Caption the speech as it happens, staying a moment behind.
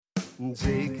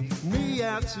Take me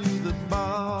out to the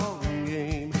ball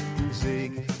game.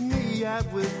 Take me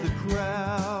out with the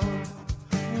crowd.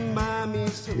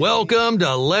 Welcome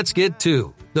to Let's Get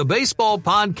To, the baseball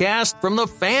podcast from the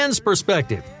fans'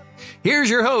 perspective. Here's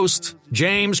your host,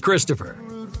 James Christopher.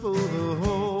 For the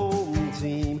home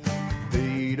team,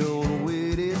 they don't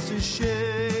wait, it's a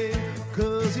shame.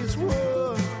 'Cause it's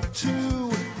 1,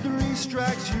 2, 3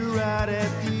 strikes, you're out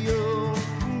at the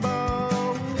old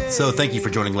ball game. So thank you for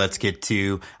joining Let's Get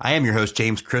To. I am your host,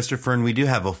 James Christopher, and we do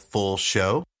have a full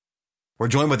show. We're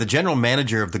joined by the general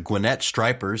manager of the Gwinnett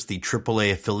Stripers, the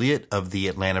AAA affiliate of the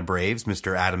Atlanta Braves,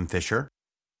 Mr. Adam Fisher.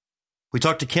 We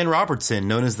talked to Ken Robertson,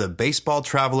 known as the Baseball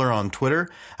Traveler on Twitter,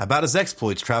 about his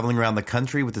exploits traveling around the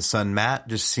country with his son Matt,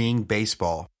 just seeing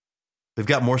baseball. We've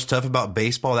got more stuff about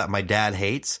baseball that my dad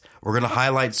hates. We're going to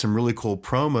highlight some really cool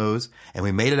promos, and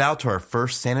we made it out to our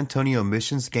first San Antonio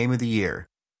Missions game of the year.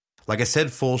 Like I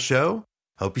said, full show.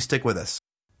 Hope you stick with us.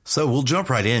 So we'll jump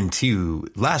right into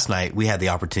last night. We had the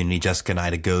opportunity, Jessica and I,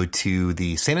 to go to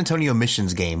the San Antonio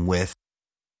Missions game with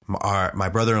my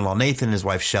brother-in-law Nathan and his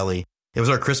wife Shelly. It was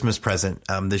our Christmas present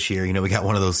this year. You know, we got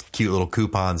one of those cute little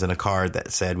coupons and a card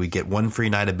that said we get one free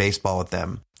night of baseball with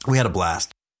them. We had a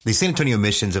blast. The San Antonio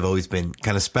Missions have always been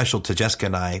kind of special to Jessica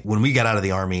and I. When we got out of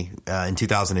the Army in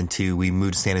 2002, we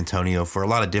moved to San Antonio for a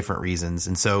lot of different reasons.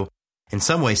 And so in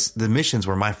some ways, the Missions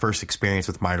were my first experience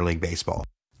with minor league baseball.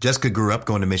 Jessica grew up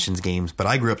going to Missions games, but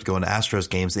I grew up going to Astros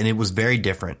games, and it was very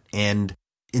different. And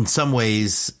in some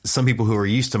ways, some people who are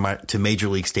used to major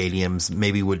league stadiums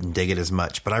maybe wouldn't dig it as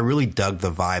much, but I really dug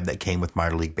the vibe that came with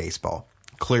minor league baseball.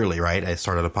 Clearly, right? I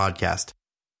started a podcast.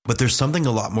 But there's something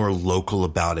a lot more local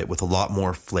about it with a lot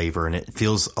more flavor, and it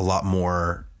feels a lot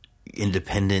more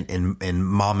independent and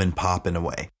mom and pop in a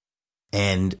way.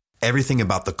 And everything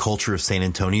about the culture of San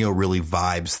Antonio really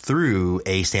vibes through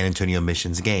a San Antonio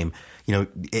Missions game. You know,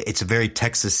 it's a very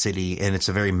Texas city and it's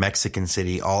a very Mexican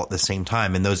city all at the same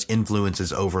time. And those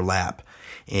influences overlap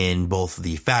in both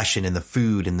the fashion and the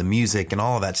food and the music and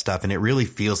all of that stuff. And it really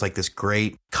feels like this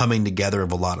great coming together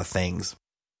of a lot of things.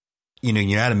 You know,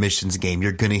 you're at a Missions game,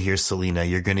 you're going to hear Selena,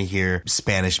 you're going to hear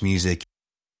Spanish music,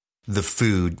 the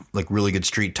food, like really good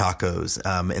street tacos,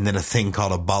 and then a thing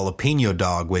called a jalapeno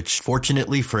dog, which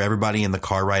fortunately for everybody in the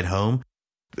car ride home,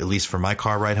 at least for my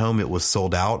car ride home, it was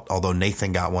sold out, although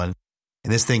Nathan got one.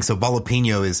 And this thing, so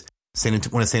jalapeno is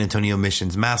one of San Antonio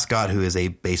Missions mascot, who is a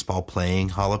baseball playing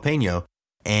jalapeno.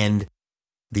 And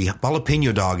the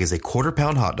jalapeno dog is a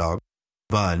 1/4-pound hot dog,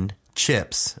 bun,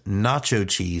 chips, nacho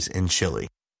cheese, and chili.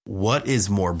 What is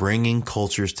more bringing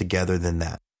cultures together than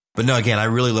that? But no, again, I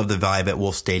really love the vibe at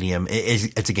Wolf Stadium.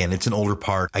 It's an older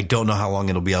park. I don't know how long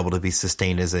it'll be able to be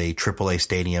sustained as a AAA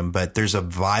stadium, but there's a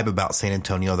vibe about San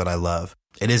Antonio that I love.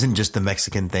 It isn't just the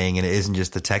Mexican thing and it isn't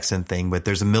just the Texan thing, but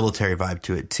there's a military vibe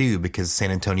to it too, because San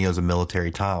Antonio is a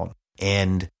military town.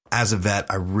 And as a vet,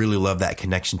 I really love that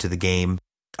connection to the game.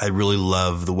 I really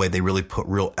love the way they really put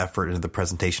real effort into the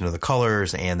presentation of the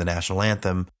colors and the national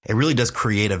anthem. It really does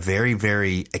create a very,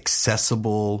 very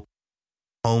accessible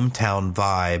hometown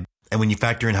vibe. And when you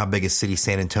factor in how big a city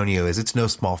San Antonio is, it's no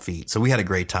small feat. So we had a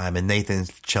great time. And Nathan,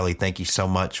 Shelley, thank you so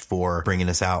much for bringing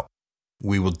us out.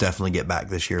 We will definitely get back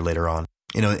this year later on.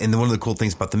 You know, and one of the cool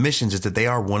things about the Missions is that they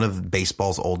are one of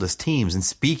baseball's oldest teams. And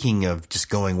speaking of just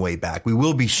going way back, we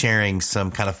will be sharing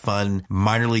some kind of fun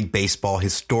minor league baseball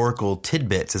historical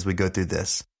tidbits as we go through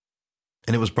this.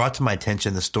 And it was brought to my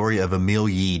attention the story of Emil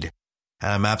Yeed.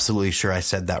 And I'm absolutely sure I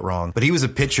said that wrong. But he was a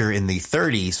pitcher in the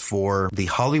 30s for the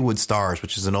Hollywood Stars,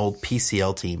 which is an old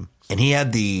PCL team. And he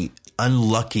had the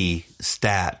unlucky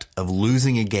stat of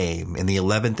losing a game in the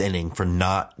 11th inning for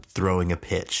not throwing a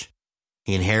pitch.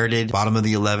 He inherited bottom of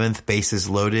the 11th, bases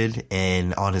loaded,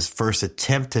 and on his first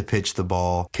attempt to pitch the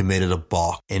ball, committed a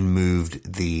balk and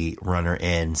moved the runner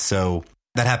in. So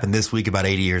that happened this week about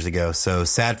 80 years ago. So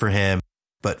sad for him,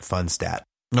 but fun stat.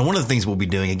 Now, one of the things we'll be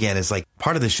doing again is like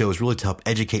part of the show is really to help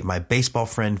educate my baseball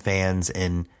friend fans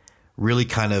and really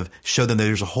kind of show them that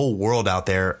there's a whole world out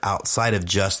there outside of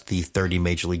just the 30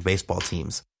 Major League Baseball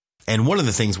teams. And one of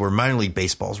the things where minor league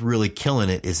baseball is really killing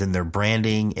it is in their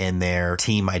branding and their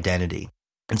team identity.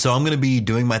 And so I'm going to be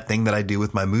doing my thing that I do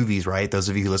with my movies, right? Those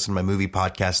of you who listen to my movie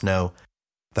podcast know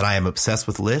that I am obsessed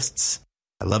with lists.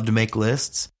 I love to make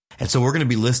lists. And so we're going to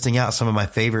be listing out some of my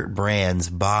favorite brands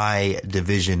by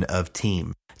division of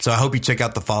team. So I hope you check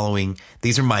out the following.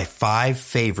 These are my 5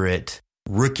 favorite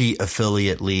rookie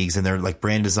affiliate leagues, and they're like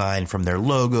brand design from their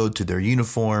logo to their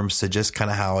uniforms to just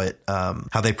kind of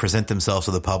how they present themselves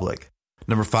to the public.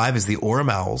 Number 5 is the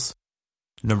Orem Owls.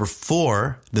 Number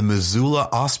 4, the Missoula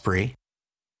Osprey.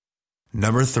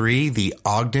 Number 3, the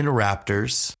Ogden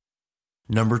Raptors.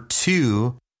 Number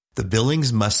 2, the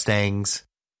Billings Mustangs,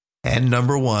 and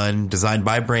number 1, designed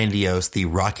by Brandios, the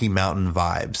Rocky Mountain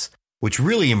Vibes, which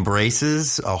really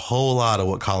embraces a whole lot of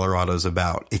what Colorado's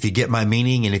about. If you get my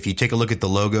meaning, and if you take a look at the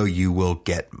logo, you will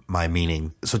get my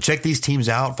meaning. So check these teams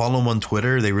out. Follow them on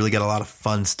Twitter. They really got a lot of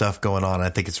fun stuff going on. I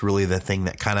think it's really the thing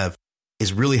that kind of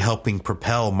is really helping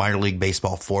propel minor league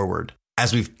baseball forward.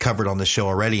 As we've covered on the show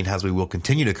already, and as we will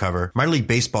continue to cover, minor league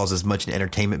baseball is as much an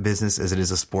entertainment business as it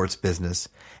is a sports business.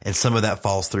 And some of that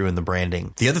falls through in the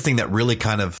branding. The other thing that really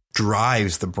kind of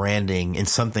drives the branding, and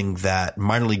something that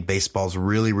minor league baseball is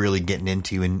really, really getting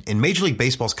into, and Major League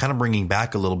Baseball is kind of bringing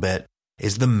back a little bit,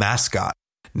 is the mascot.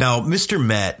 Now, Mr.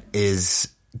 Met is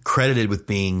credited with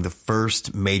being the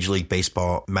first Major League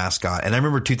Baseball mascot. And I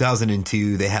remember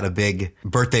 2002, they had a big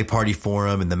birthday party for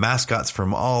him, and the mascots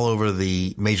from all over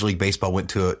the Major League Baseball went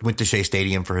to Shea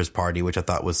Stadium for his party, which I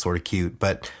thought was sort of cute.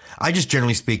 But I just,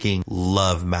 generally speaking,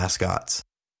 love mascots.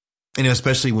 You know,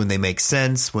 especially when they make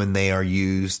sense, when they are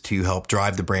used to help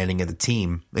drive the branding of the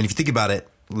team. And if you think about it,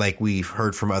 like we've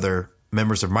heard from other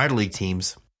members of minor league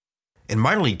teams, in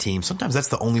minor league teams, sometimes that's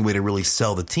the only way to really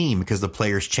sell the team, because the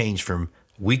players change from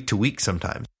week to week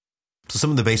sometimes. So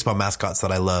some of the baseball mascots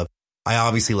that I love, I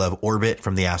obviously love Orbit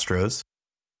from the Astros.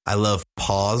 I love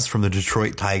Paws from the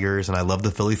Detroit Tigers, and I love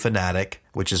the Philly Fanatic,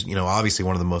 which is, you know, obviously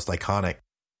one of the most iconic.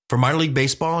 For minor league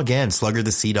baseball, again, Slugger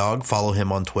the Sea Dog, follow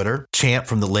him on Twitter. Champ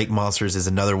from the Lake Monsters is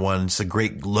another one. It's a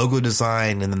great logo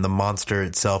design, and then the monster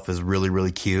itself is really,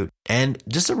 really cute. And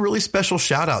just a really special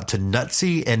shout out to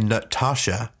Nutsy and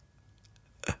Nutasha.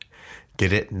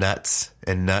 Get it? Nuts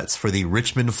and Nuts for the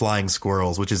Richmond Flying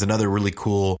Squirrels, which is another really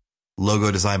cool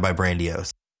logo designed by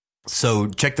Brandios. So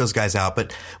check those guys out.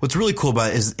 But what's really cool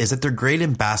about it is that they're great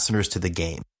ambassadors to the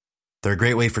game. They're a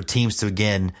great way for teams to,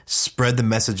 again, spread the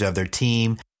message of their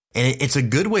team. And it's a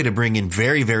good way to bring in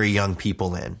very, very young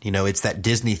people in. You know, it's that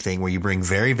Disney thing where you bring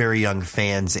very, very young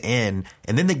fans in,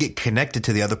 and then they get connected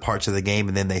to the other parts of the game,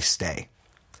 and then they stay.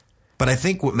 But I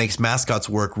think what makes mascots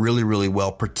work really, really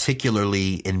well,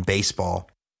 particularly in baseball,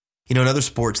 you know, in other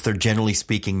sports, they're generally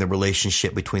speaking, the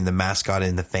relationship between the mascot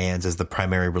and the fans is the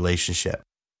primary relationship.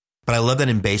 But I love that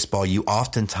in baseball, you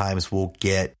oftentimes will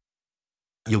get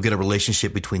a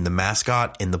relationship between the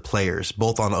mascot and the players,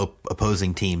 both on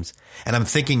opposing teams. And I'm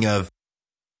thinking of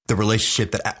the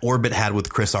relationship that Orbit had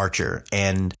with Chris Archer.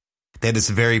 And they had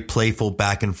this very playful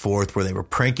back and forth where they were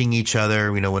pranking each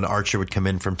other. You know, when Archer would come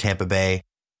in from Tampa Bay,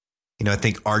 you know, I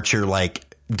think Archer,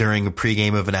 like during a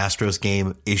pregame of an Astros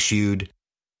game, issued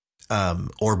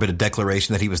Orbit a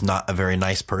declaration that he was not a very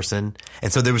nice person.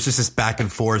 And so there was just this back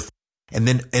and forth. And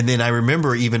then I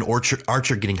remember even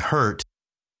Archer getting hurt,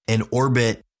 and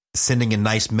Orbit sending a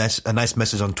nice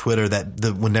message on Twitter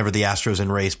that whenever the Astros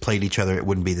and Rays played each other, it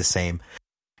wouldn't be the same.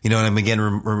 You know, and I'm again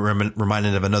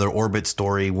reminded of another Orbit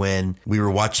story when we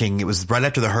were watching. It was right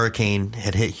after the hurricane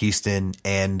had hit Houston,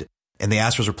 and the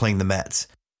Astros were playing the Mets.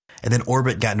 And then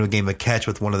Orbit got into a game of catch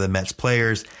with one of the Mets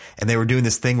players, and they were doing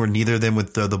this thing where neither of them would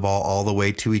throw the ball all the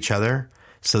way to each other.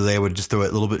 So they would just throw it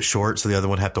a little bit short, so the other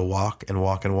one would have to walk and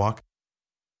walk and walk.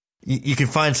 You can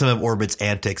find some of Orbit's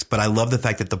antics, but I love the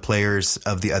fact that the players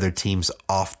of the other teams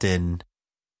often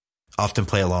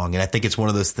play along. And I think it's one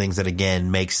of those things that, again,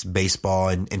 makes baseball,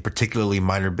 and particularly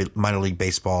minor league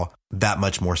baseball, that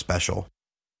much more special.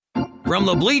 From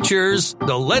the bleachers,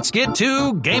 the Let's Get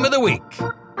To Game of the Week.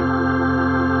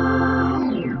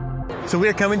 So we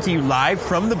are coming to you live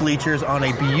from the bleachers on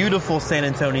a beautiful San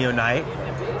Antonio night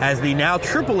as the now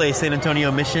AAA San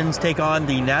Antonio Missions take on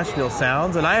the Nashville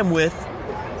Sounds. And I am with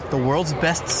the world's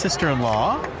best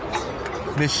sister-in-law,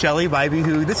 Miss Shelley Bybee,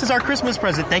 who this is our Christmas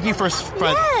present. Thank you for...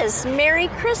 Yes, Merry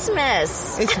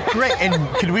Christmas. It's great.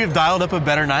 And could we have dialed up a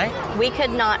better night? We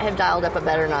could not have dialed up a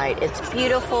better night. It's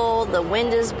beautiful. The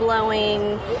wind is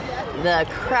blowing. The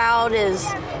crowd is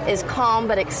calm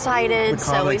but excited.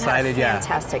 So we've had a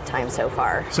fantastic time so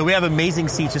far. So we have amazing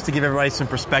seats. Just to give everybody some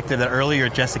perspective, that earlier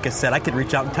Jessica said I could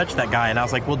reach out and touch that guy, and I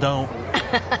was like, well, don't.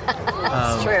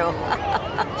 It's true.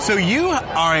 So you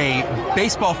are a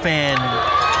baseball fan.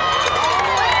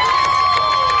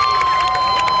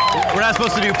 We're not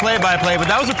supposed to do play-by-play, but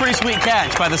that was a pretty sweet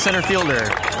catch by the center fielder.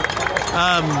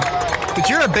 But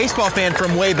you're a baseball fan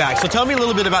from way back. So tell me a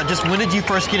little bit about just when did you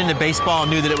first get into baseball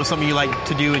and knew that it was something you liked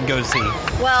to do and go to see?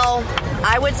 Well,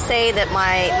 I would say that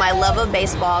my love of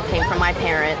baseball came from my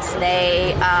parents.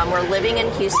 They were living in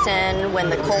Houston when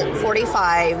the Colt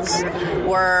 45s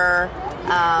were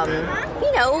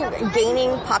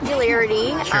gaining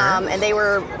popularity. Sure. And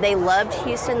they loved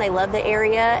Houston. They loved the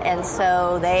area. And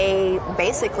so they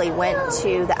basically went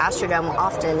to the Astrodome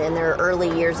often in their early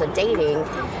years of dating.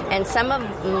 And some of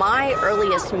my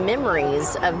earliest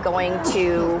memories of going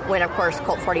to, when of course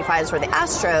Colt 45s were the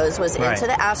Astros, was into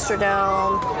the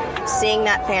Astrodome, seeing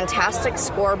that fantastic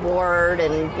scoreboard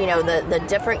and, the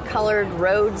different colored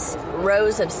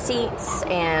rows of seats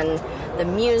and the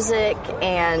music.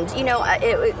 And,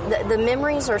 the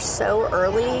memories are so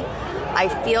early. I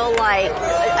feel like,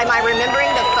 am I remembering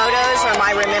the photos or am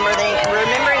I remembering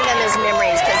them as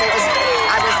memories? Because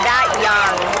I was that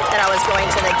young that I was going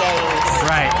to the games.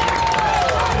 Right.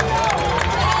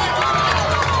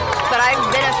 But I've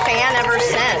been a fan ever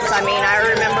since. I mean,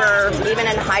 I remember even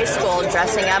in high school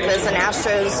dressing up as an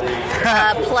Astros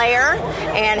player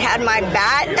and had my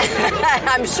bat,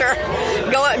 I'm sure,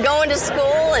 going to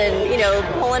school and,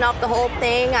 pulling off the whole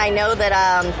thing. I know that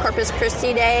Corpus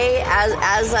Christi Day,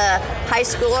 as a high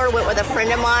schooler, went with a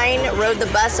friend of mine, rode the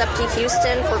bus up to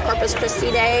Houston for Corpus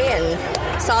Christi Day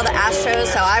and saw the Astros.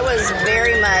 So I was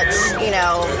very much,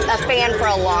 a fan for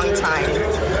a long time.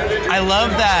 I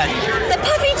love that. The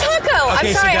Puffy Taco.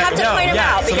 Okay, I'm sorry, I have to point him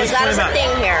out because that is a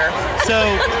thing here. So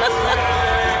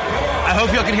I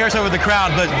hope y'all can hear us over the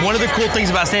crowd, but one of the cool things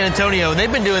about San Antonio,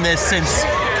 they've been doing this since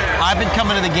I've been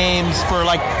coming to the games for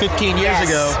like 15 years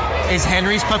ago, is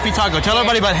Henry's Puffy Taco. Tell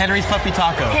everybody about Henry's Puffy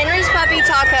Taco. Henry's Puffy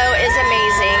Taco is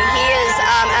amazing. He is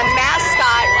a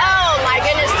mascot. Oh my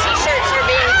goodness, t-shirts are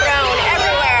being thrown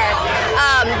everywhere.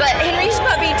 But Henry's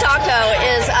Puppy Taco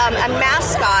is a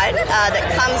mascot that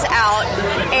comes out,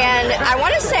 and I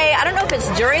want to say, I don't know if it's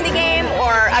during the game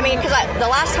or, because the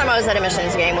last time I was at a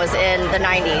Missions game was in the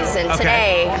 90s, and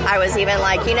today I was even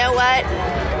like, you know what?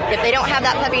 If they don't have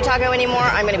that Puppy Taco anymore,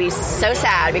 I'm going to be so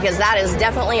sad because that is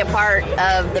definitely a part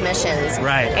of the Missions.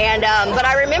 Right. And but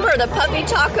I remember the Puppy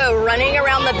Taco running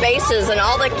around the bases, and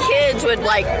all the kids would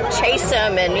chase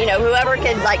him, and whoever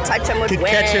could touch him would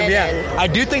win. Catch him, yeah. I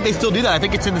do think they still do that. I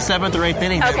think it's in the 7th or 8th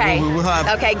inning. Okay. We'll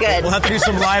have, okay, good. We'll have to do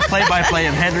some live play-by-play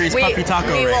of Henry's Puppy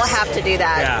Taco We race. will have to do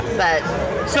that. Yeah.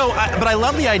 But I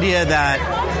love the idea that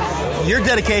your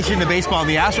dedication to baseball and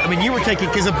the Astros, you were taking,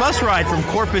 because a bus ride from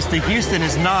Corpus to Houston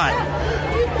is not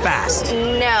fast.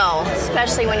 No,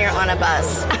 especially when you're on a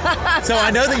bus. So I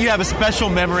know that you have a special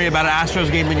memory about an Astros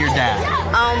game with your dad.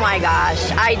 Oh my gosh,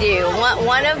 I do.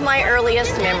 One of my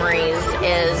earliest memories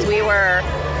is we were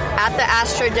at the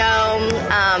Astrodome.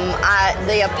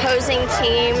 The opposing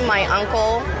team, my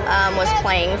uncle was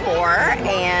playing for,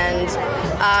 and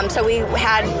so we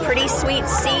had pretty sweet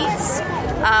seats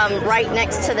right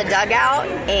next to the dugout,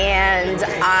 and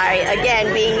I,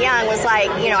 again, being young, was like,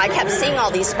 I kept seeing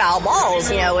all these foul balls,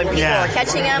 when people were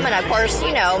catching them, and of course,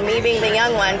 me being the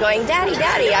young one, going, Daddy,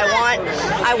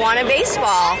 I want a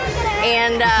baseball.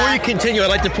 And before you continue, I'd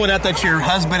like to point out that your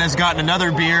husband has gotten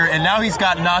another beer, and now he's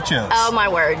got nachos. Oh my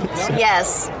word!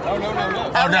 Yes. Oh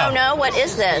no! Oh no! What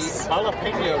is this?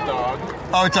 Jalapeno dog.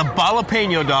 Oh, it's a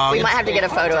jalapeno dog. We might have to get a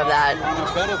photo of that. On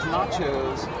a bed of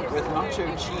nachos with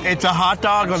nacho cheese. It's a hot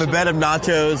dog on a bed of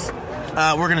nachos.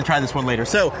 We're going to try this one later.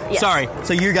 So, sorry.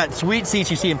 So you got sweet seats.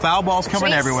 You see foul balls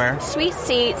coming everywhere. Sweet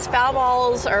seats. Foul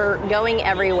balls are going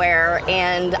everywhere.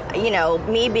 And,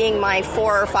 me being my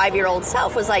 4 or 5 year old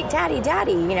self was like, Daddy, get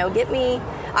me.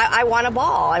 I want a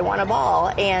ball. I want a ball.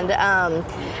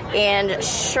 And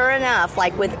sure enough,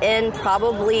 within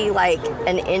probably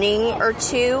an inning or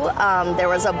two, there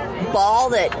was a ball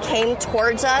that came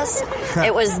towards us.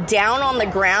 It was down on the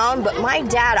ground, but my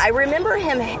dad, I remember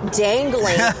him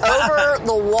dangling over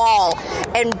the wall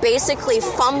and basically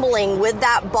fumbling with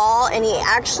that ball, and he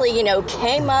actually,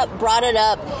 came up, brought it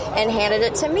up, and handed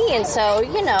it to me. And so,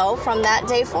 from that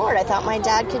day forward, I thought my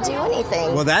dad could do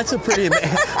anything. Well, that's a pretty...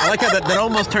 I like how that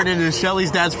almost turned into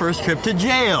Shelly's dad's first trip to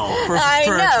jail. For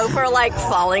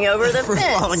falling over the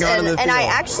fence. And I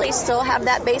actually still have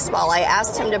that baseball. I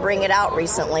asked him to bring it out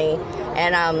recently,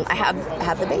 and I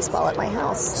have the baseball at my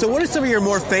house. So what are some of your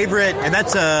more favorite, and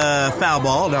that's a foul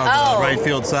ball down the right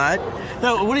field side.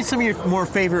 No, what are some of your more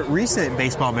favorite recent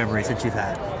baseball memories that you've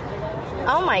had?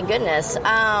 Oh my goodness.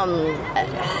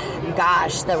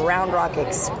 The Round Rock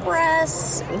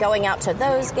Express, going out to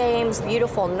those games,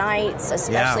 beautiful nights,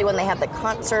 especially when they have the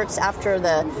concerts after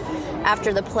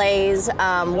the plays.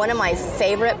 One of my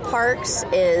favorite parks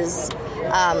is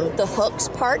the Hooks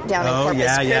Park down in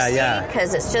Corpus Christi,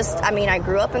 because it's just, I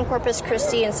grew up in Corpus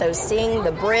Christi, and so seeing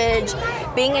the bridge,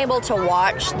 being able to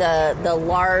watch the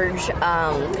large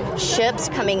ships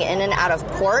coming in and out of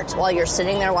port while you're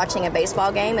sitting there watching a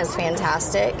baseball game is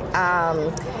fantastic.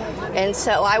 And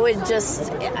so I would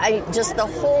the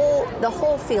whole the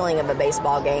whole feeling of a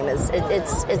baseball game is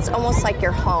it's almost like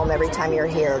you're home every time you're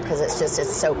here because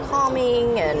it's so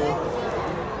calming and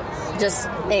just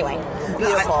anyway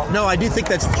beautiful. I do think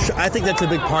that's a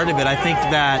big part of it. I think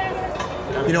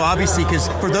that, you know, obviously, because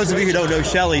for those of you who don't know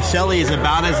Shelly is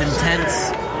about as intense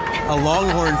a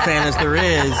Longhorn fan as there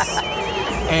is.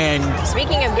 And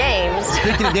speaking of games,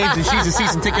 and she's a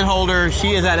season ticket holder.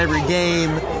 She is at every game,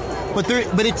 but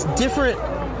it's different.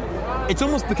 It's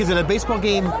almost because at a baseball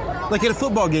game, like at a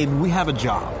football game, we have a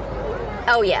job.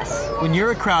 Oh yes. When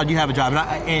you're a crowd, you have a job,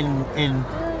 and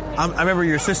I remember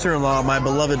your sister-in-law, my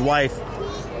beloved wife.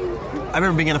 I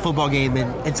remember being at a football game,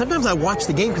 and sometimes I watch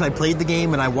the game because I played the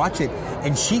game and I watch it,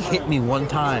 and she hit me one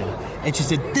time. And she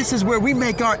said, "This is where we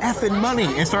make our effing money,"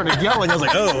 and started yelling. I was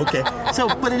like, "Oh, okay." So,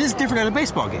 but it is different at a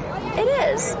baseball game. It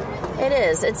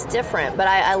is. It's different. But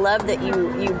I love that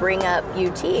you bring up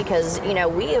UT because, you know,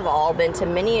 we have all been to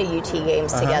many a UT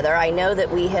games together. I know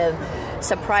that we have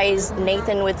surprised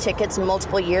Nathan with tickets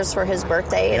multiple years for his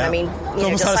birthday. And I mean, you know,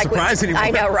 just not like surprise anymore.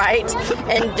 I know, right?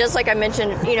 And just like I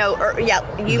mentioned, you know,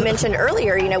 you mentioned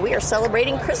earlier, you know, we are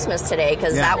celebrating Christmas today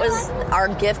because that was our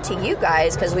gift to you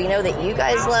guys because we know that you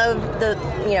guys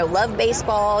love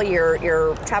baseball.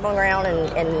 You're traveling around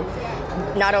and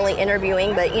not only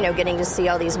interviewing, but, you know, getting to see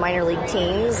all these minor league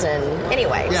teams. And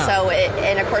anyway,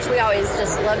 and of course, we always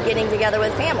just love getting together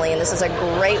with family. And this is a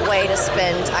great way to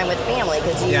spend time with family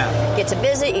because you get to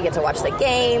visit, you get to watch the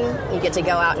game, you get to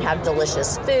go out and have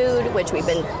delicious food, which we've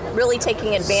been really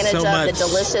taking advantage of, the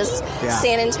delicious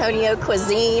San Antonio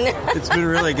cuisine. It's been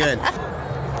really good.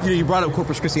 You know, you brought up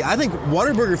Corpus Christi. I think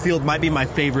Whataburger Field might be my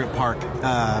favorite park,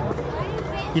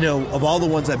 you know, of all the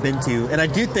ones I've been to. And I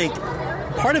do think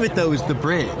part of it, though, is the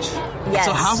bridge. Yes.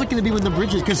 So how's it going to be when the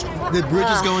bridge is... Because the bridge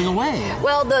is going away.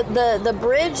 Well, the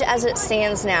bridge as it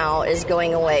stands now is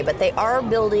going away, but they are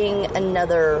building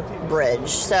another bridge.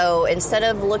 So instead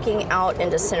of looking out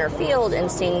into center field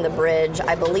and seeing the bridge,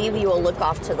 I believe you will look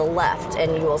off to the left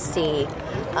and you will see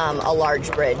a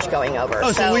large bridge going over.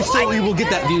 Oh, so we will get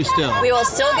that view still. We will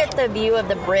still get the view of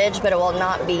the bridge, but it will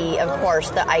not be, of course,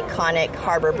 the iconic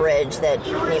harbor bridge that,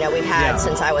 you know, we've had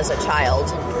since I was a child.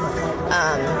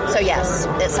 So yes,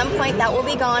 at some point that will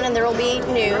be gone and there will be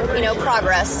new, you know,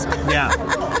 progress. Yeah.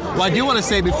 Well, I do want to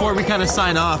say before we kind of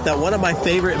sign off that one of my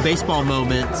favorite baseball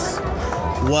moments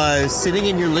was sitting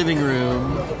in your living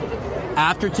room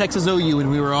after Texas OU when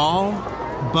we were all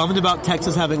bummed about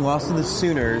Texas having lost to the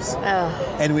Sooners.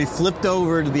 And we flipped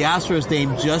over to the Astros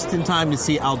game just in time to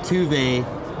see Altuve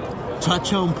touch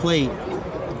home plate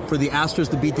for the Astros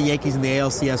to beat the Yankees in the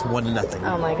ALCS 1-0.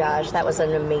 Oh my gosh, that was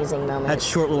an amazing moment. That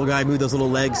short little guy moved those little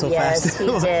legs so fast. Yes, he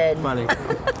did. Funny.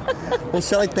 Well,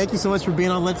 Shelly, thank you so much for being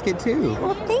on Let's Get To.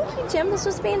 Well, thank you, Jim. This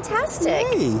was fantastic.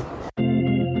 Hey.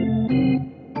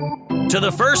 To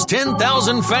the first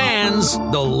 10,000 fans,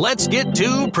 the Let's Get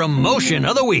To promotion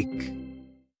of the week.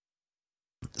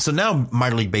 So now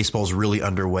minor league baseball is really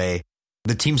underway.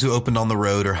 The teams who opened on the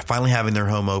road are finally having their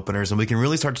home openers, and we can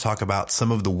really start to talk about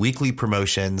some of the weekly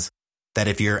promotions that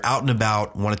if you're out and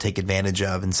about, want to take advantage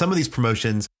of. And some of these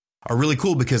promotions are really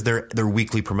cool because they're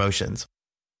weekly promotions.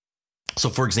 So,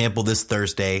 for example, this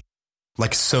Thursday,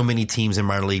 like so many teams in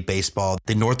minor league baseball,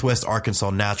 the Northwest Arkansas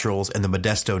Naturals and the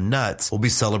Modesto Nuts will be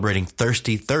celebrating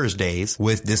Thirsty Thursdays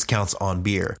with discounts on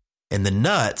beer. And the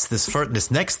Nuts,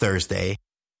 this next Thursday,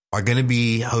 are going to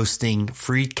be hosting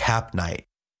Free Cap Night.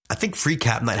 I think Free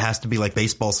Cap Night has to be like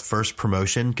baseball's first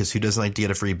promotion because who doesn't like to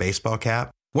get a free baseball cap?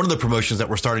 One of the promotions that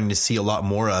we're starting to see a lot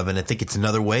more of, and I think it's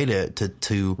another way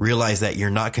to realize that you're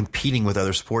not competing with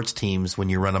other sports teams when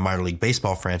you run a minor league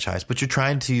baseball franchise, but you're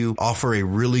trying to offer a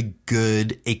really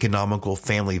good economical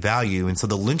family value. And so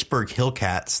the Lynchburg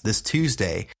Hillcats this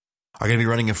Tuesday are going to be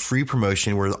running a free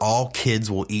promotion where all kids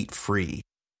will eat free.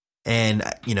 And,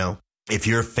 you know, if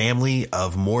you're a family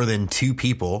of more than 2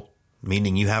 people,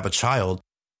 meaning you have a child,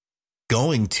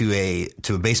 going to a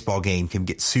baseball game can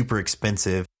get super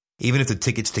expensive, even if the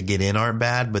tickets to get in aren't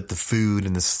bad, but the food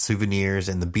and the souvenirs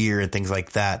and the beer and things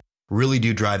like that really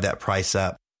do drive that price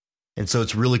up. And so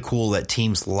it's really cool that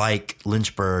teams like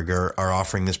Lynchburg are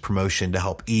offering this promotion to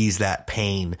help ease that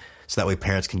pain so that way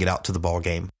parents can get out to the ball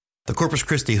game. The Corpus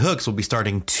Christi Hooks will be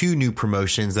starting 2 new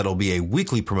promotions that'll be a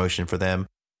weekly promotion for them.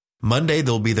 Monday,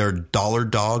 there'll be their Dollar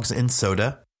Dogs and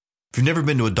Soda. If you've never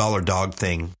been to a Dollar Dog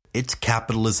thing, it's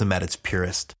capitalism at its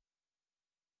purest.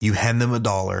 You hand them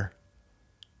 $1,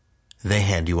 they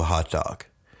hand you a hot dog.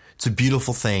 It's a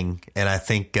beautiful thing. And I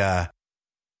think, a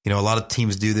lot of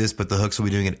teams do this, but the Hooks will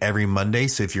be doing it every Monday.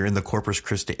 So if you're in the Corpus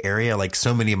Christi area, like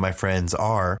so many of my friends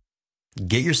are,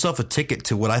 get yourself a ticket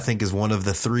to what I think is one of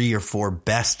the 3 or 4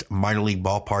 best minor league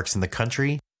ballparks in the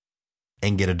country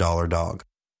and get a Dollar Dog.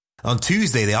 On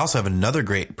Tuesday, they also have another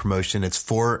great promotion. It's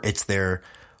their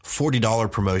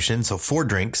 $40 promotion. So 4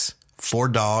 drinks, 4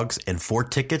 dogs, and 4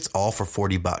 tickets, all for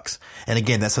 $40. And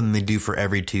again, that's something they do for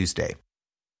every Tuesday.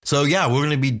 So yeah, we're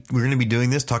going to be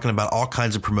doing this, talking about all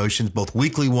kinds of promotions, both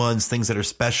weekly ones, things that are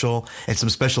special, and some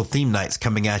special theme nights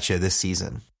coming at you this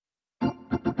season.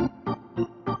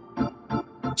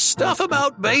 Stuff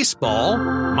about baseball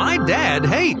my dad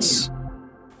hates.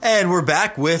 And we're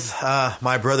back with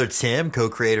my brother Tim,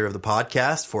 co-creator of the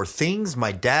podcast, for things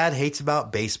my dad hates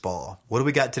about baseball. What do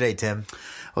we got today, Tim?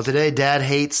 Well, today Dad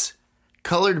hates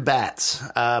colored bats,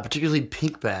 particularly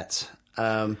pink bats.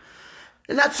 And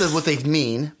not what they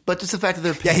mean, but just the fact that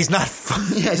they're pink. Yeah, he's not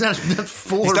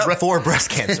for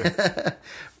breast cancer.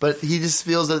 But he just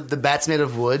feels that the bat's made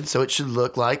of wood, so it should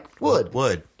look like wood.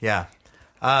 Wood, yeah.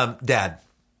 Dad,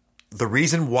 the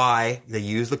reason why they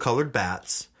use the colored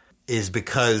bats is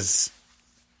because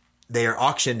they are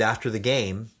auctioned after the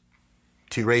game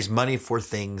to raise money for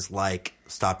things like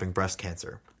stopping breast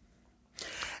cancer.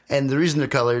 And the reason they're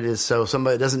colored is so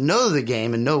somebody doesn't know the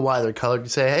game and know why they're colored, you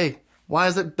say, hey, why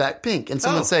is it bat pink? And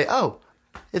someone say, oh,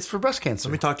 it's for breast cancer.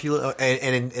 Let me talk to you.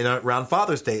 And around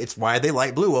Father's Day, it's why they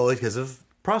light blue. Well, because of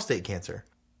prostate cancer.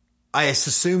 I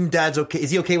assume Dad's okay.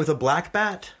 Is he okay with a black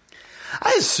bat?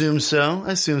 I assume so.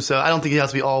 I don't think it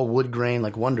has to be all wood grain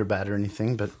like Wonder Bat or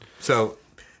anything, but... So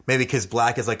maybe because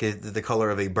black is like the color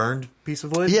of a burned piece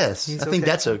of wood? Yes, I think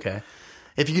that's okay.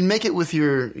 If you can make it with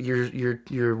your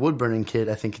wood burning kit,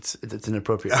 I think it's an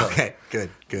appropriate color. Okay,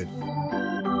 good.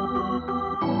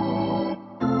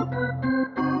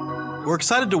 We're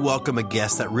excited to welcome a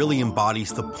guest that really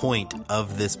embodies the point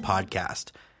of this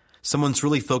podcast. Someone's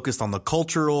really focused on the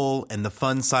cultural and the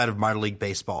fun side of minor league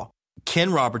baseball.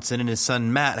 Ken Robertson and his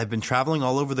son Matt have been traveling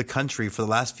all over the country for the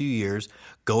last few years,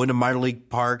 going to minor league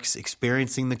parks,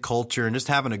 experiencing the culture, and just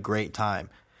having a great time.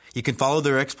 You can follow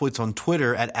their exploits on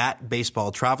Twitter at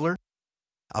 @BaseballTraveler.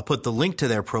 I'll put the link to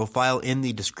their profile in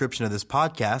the description of this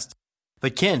podcast.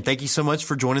 But Ken, thank you so much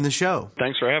for joining the show.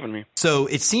 Thanks for having me. So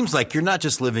it seems like you're not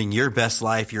just living your best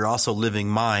life, you're also living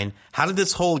mine. How did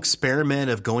this whole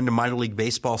experiment of going to minor league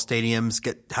baseball stadiums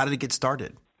how did it get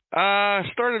started?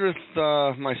 Started with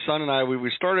my son and I.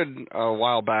 We started a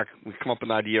while back. We come up with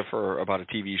an idea about a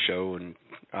TV show and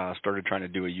started trying to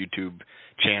do a YouTube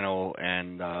channel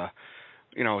and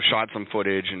shot some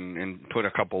footage and put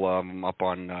a couple of them up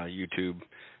on YouTube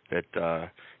that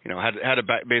had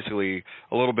basically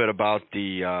a little bit about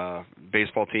the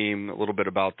baseball team, a little bit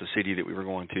about the city that we were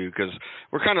going to, because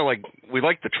we're kind of like, we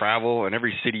like to travel, and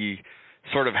every city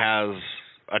sort of has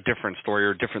a different story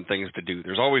or different things to do.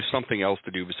 There's always something else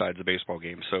to do besides the baseball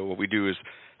game. So what we do is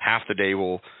half the day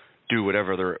we'll do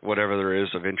whatever there is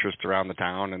of interest around the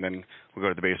town, and then we go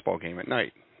to the baseball game at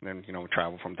night. And then,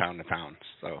 travel from town to town.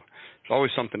 So there's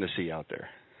always something to see out there.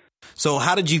 So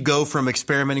how did you go from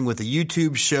experimenting with a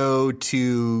YouTube show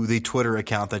to the Twitter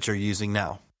account that you're using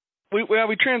now? We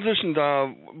transitioned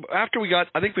after we got,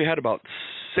 I think we had about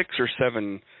 6 or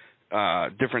 7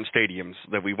 different stadiums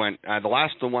that we went.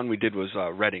 The one we did was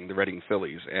Reading, the Reading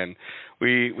Phillies, and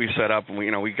we set up and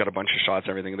we got a bunch of shots,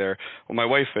 everything there. Well, my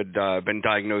wife had been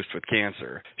diagnosed with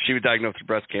cancer. She was diagnosed with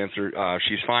breast cancer.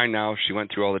 She's fine now. She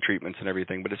went through all the treatments and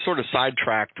everything, but it sort of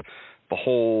sidetracked the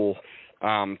whole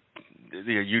the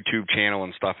YouTube channel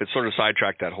and stuff. It sort of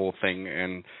sidetracked that whole thing,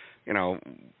 and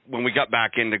when we got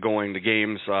back into going to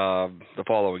games the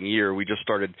following year, we just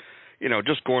started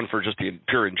just going for just the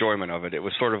pure enjoyment of it. It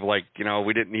was sort of like,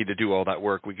 we didn't need to do all that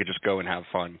work. We could just go and have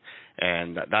fun.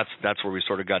 And that's where we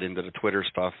sort of got into the Twitter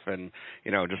stuff and,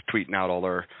 just tweeting out all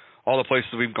the places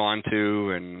we've gone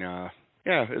to. And,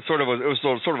 it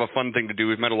was sort of a fun thing to do.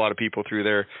 We've met a lot of people through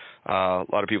there, a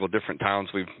lot of people, different towns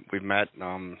we've met.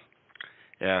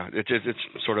 It's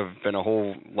sort of been a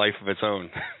whole life of its own.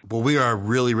 Well, we are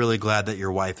really, really glad that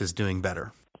your wife is doing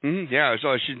better. Mm-hmm. Yeah,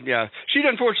 so she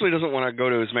unfortunately doesn't want to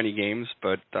go to as many games,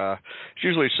 but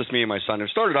usually it's just me and my son. It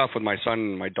started off with my son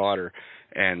and my daughter,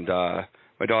 and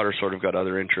my daughter sort of got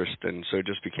other interest, and so it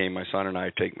just became my son and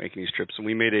I making these trips. And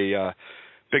we made a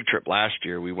big trip last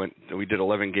year. We did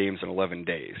 11 games in 11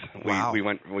 days. Wow.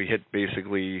 We hit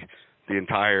basically the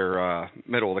entire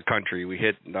middle of the country. We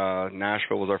hit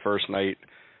Nashville was our first night.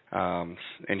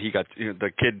 And he got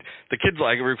the kids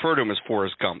like I refer to him as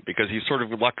Forrest Gump because he sort of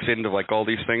lucks into like all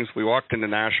these things. We walked into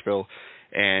Nashville,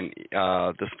 and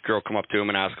this girl come up to him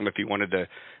and asked him if he wanted to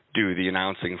do the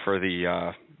announcing for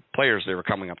the players that were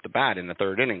coming up to bat in the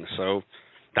third inning. So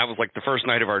that was like the first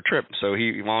night of our trip. So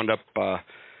he wound up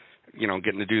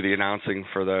getting to do the announcing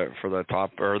for the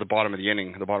top or the bottom of the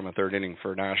inning, the bottom of the third inning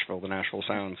for Nashville, the Nashville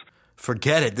Sounds.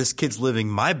 Forget it. This kid's living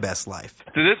my best life.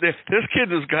 This kid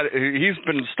he's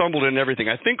been stumbled in everything.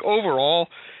 I think overall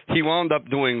he wound up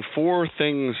doing 4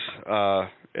 things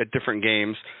at different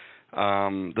games.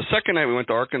 The second night we went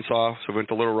to Arkansas, so we went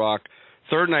to Little Rock.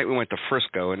 Third night we went to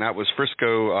Frisco, and that was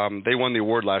Frisco. They won the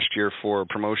award last year for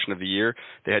Promotion of the Year.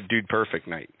 They had Dude Perfect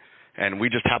night. And we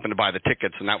just happened to buy the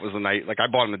tickets, and that was the night. Like,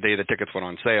 I bought them the day the tickets went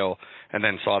on sale, and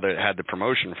then saw that it had the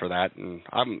promotion for that. And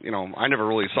I never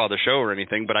really saw the show or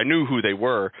anything, but I knew who they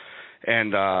were.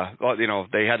 And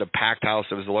they had a packed house.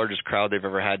 It was the largest crowd they've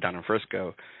ever had down in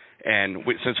Frisco. And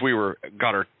since we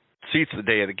got our seats the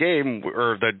day of the game,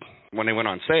 when they went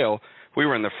on sale, we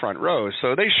were in the front row.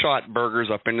 So they shot burgers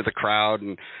up into the crowd,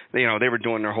 and they were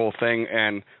doing their whole thing.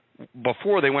 And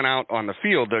before they went out on the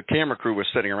field, the camera crew was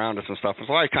sitting around us and stuff. And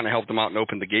so I kind of helped them out and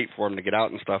opened the gate for them to get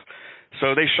out and stuff.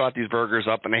 So they shot these burgers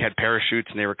up, and they had parachutes,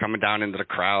 and they were coming down into the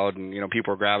crowd, and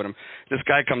people were grabbing them. This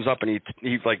guy comes up, and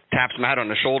he like taps Matt on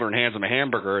the shoulder and hands him a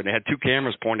hamburger, and they had 2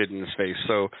 cameras pointed in his face.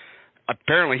 So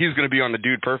apparently he's going to be on the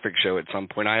Dude Perfect show at some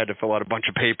point. I had to fill out a bunch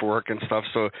of paperwork and stuff.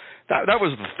 So that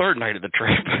was the third night of the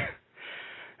trip.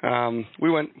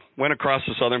 We went across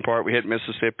the southern part. We hit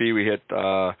Mississippi. We hit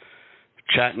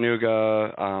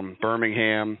Chattanooga,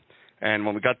 Birmingham, and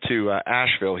when we got to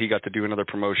Asheville, he got to do another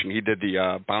promotion. He did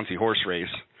the bouncy horse race,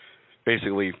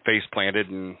 basically face planted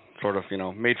and sort of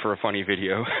made for a funny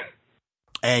video.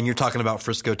 And you're talking about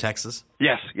Frisco, Texas?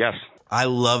 Yes. I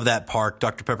love that park,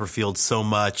 Dr. Pepper Field, so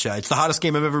much. It's the hottest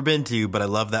game I've ever been to, but I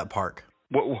love that park.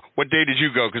 What day did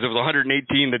you go? Because it was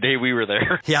 118 the day we were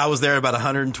there. Yeah, I was there about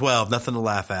 112. Nothing to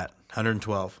laugh at.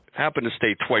 112. Happened to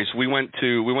stay twice. We went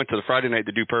to the Friday night,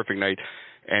 the Do Perfect night,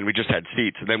 and we just had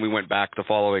seats. And then we went back the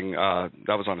following.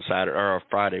 That was on a Saturday or a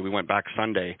Friday. We went back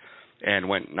Sunday and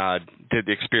went did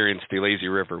the experience the Lazy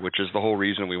River, which is the whole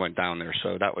reason we went down there.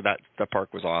 So that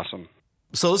park was awesome.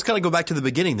 So let's kind of go back to the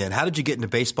beginning then. How did you get into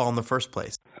baseball in the first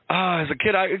place? As a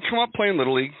kid, I grew up playing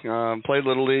Little League. Played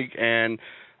Little League, and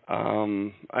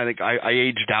I think I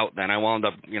aged out then. I wound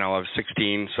up, I was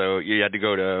 16, so you had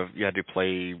to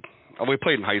play. We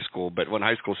played in high school, but when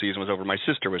high school season was over, my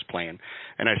sister was playing,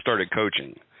 and I started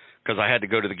coaching because I had to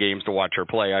go to the games to watch her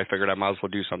play. I figured I might as well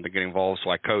do something, get involved,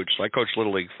 so I coached. So I coached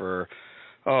Little League for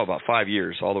about 5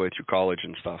 years, all the way through college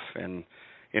and stuff. And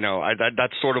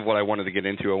that's sort of what I wanted to get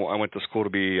into. I went to school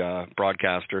to be a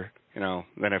broadcaster.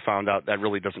 Then I found out that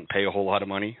really doesn't pay a whole lot of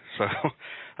money, so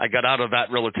I got out of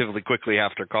that relatively quickly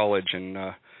after college and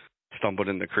stumbled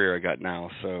in the career I got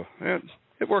now. So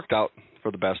it worked out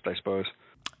for the best, I suppose.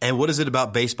 And what is it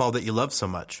about baseball that you love so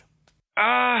much?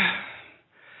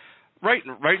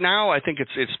 Right now, I think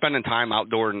it's spending time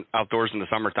outdoors in the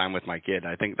summertime with my kid.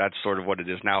 I think that's sort of what it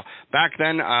is now. Back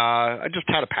then, I just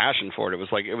had a passion for it.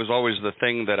 It was always the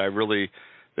thing that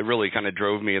really kind of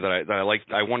drove me, that I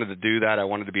liked. I wanted to do that. I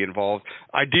wanted to be involved.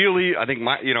 Ideally, I think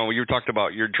you talked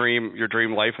about your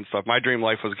dream life and stuff. My dream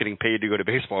life was getting paid to go to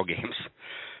baseball games.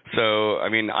 So, I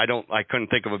couldn't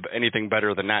think of anything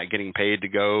better than that, getting paid to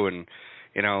go. And,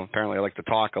 apparently I like to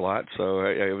talk a lot. So,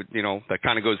 that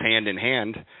kind of goes hand in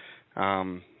hand.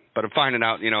 But I'm finding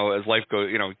out, as life goes,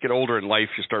 get older in life,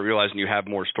 you start realizing you have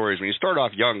more stories. When you start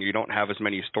off young, you don't have as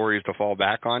many stories to fall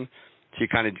back on. So you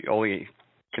kind of only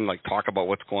can talk about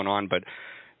what's going on. But,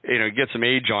 you get some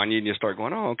age on you and you start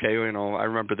going, oh, okay, I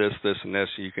remember this, and this.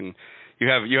 You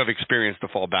have experience to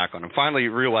fall back on. And finally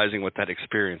realizing what that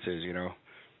experience is,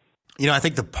 I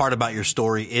think the part about your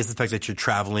story is the fact that you're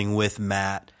traveling with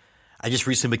Matt. I just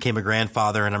recently became a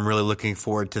grandfather, and I'm really looking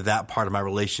forward to that part of my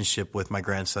relationship with my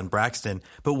grandson, Braxton.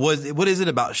 But what is it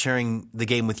about sharing the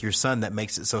game with your son that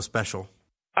makes it so special?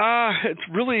 It's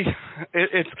really,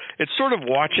 it's sort of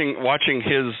watching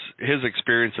his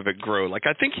experience of it grow.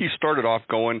 I think he started off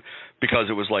going because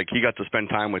it was he got to spend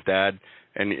time with Dad,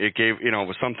 and it gave, it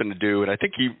was something to do. And I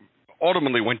think he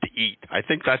ultimately went to eat. I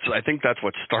think that's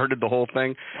what started the whole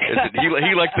thing. Is that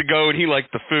he liked to go and he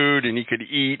liked the food and he could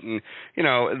eat, and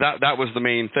that was the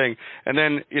main thing. And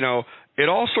then it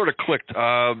all sort of clicked.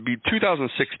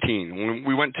 2016 when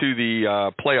we went to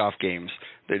the playoff games.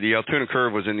 The Altoona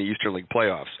Curve was in the Eastern League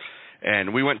playoffs,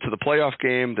 and we went to the playoff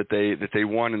game that they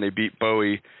won, and they beat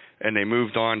Bowie, and they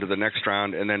moved on to the next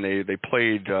round, and then they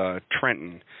played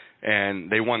Trenton. And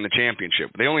they won the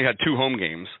championship. They only had 2 home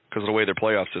games because of the way their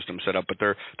playoff system set up. But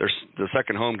the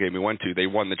second home game we went to, they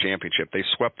won the championship. They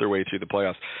swept their way through the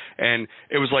playoffs. And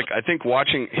it was I think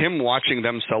watching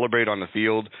them celebrate on the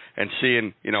field and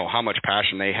seeing, how much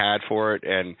passion they had for it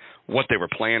and what they were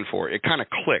playing for, it kind of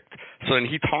clicked. So then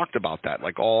he talked about that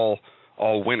all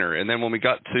winter. And then when we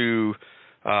got to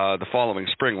the following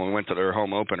spring when we went to their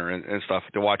home opener and stuff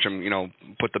to watch him,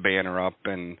 put the banner up,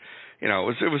 and it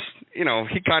was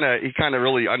he kind of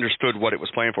really understood what it was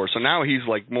playing for. So now he's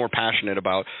like more passionate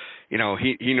about,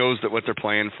 he knows that what they're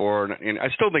playing for, and I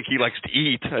still think he likes to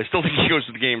eat. I still think he goes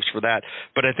to the games for that,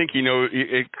 but I think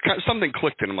something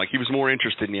clicked in him. Like he was more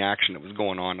interested in the action that was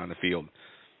going on the field.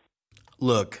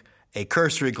 Look, a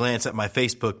cursory glance at my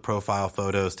Facebook profile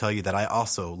photos tell you that I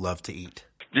also love to eat.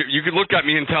 You could look at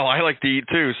me and tell I like to eat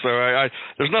too, so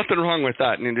there's nothing wrong with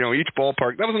that. And each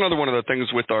ballpark, that was another one of the things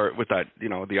with that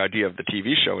the idea of the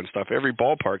TV show and stuff. Every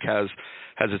ballpark has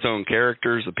its own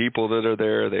characters, the people that are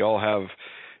there. They all have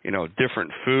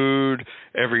different food.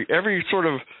 Every sort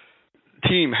of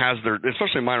team has their,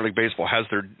 especially minor league baseball, has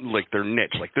their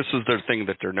niche. Like this is their thing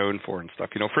that they're known for and stuff.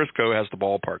 Frisco has the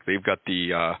ballpark. They've got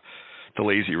the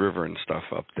lazy river and stuff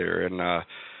up there, and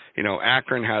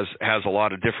Akron has a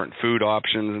lot of different food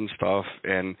options and stuff,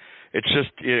 and it's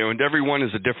just and everyone is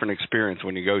a different experience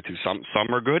when you go to. Some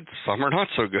are good, some are not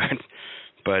so good,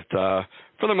 but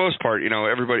for the most part,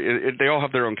 everybody they all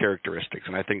have their own characteristics,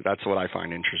 and I think that's what I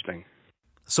find interesting.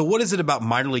 So what is it about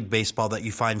minor league baseball that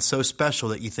you find so special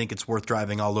that you think it's worth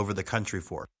driving all over the country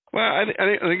for? Well, I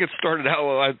think it started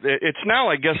out. It's now,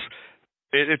 I guess,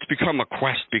 it's become a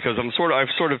quest because I've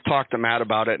sort of talked to Matt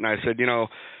about it, and I said,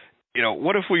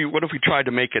 what if we tried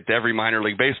to make it to every minor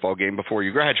league baseball game before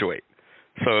you graduate?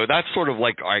 So that's sort of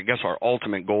like, I guess, our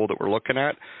ultimate goal that we're looking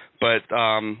at. But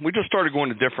we just started going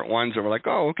to different ones, and we're like,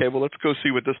 oh, okay, well, let's go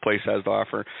see what this place has to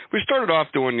offer. We started off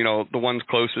doing, the ones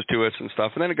closest to us and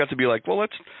stuff, and then it got to be like, well,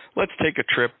 let's take a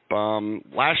trip.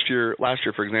 Last year,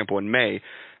 for example, in May,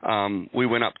 we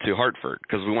went up to Hartford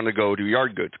because we wanted to go to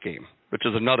Yard Goods game, which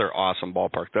is another awesome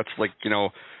ballpark. That's like,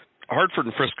 Hartford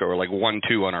and Frisco are like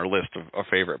 1-2 on our list of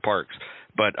favorite parks.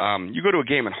 But you go to a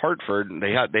game in Hartford, and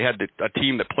they had a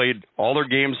team that played all their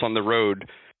games on the road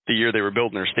the year they were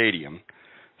building their stadium.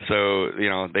 So,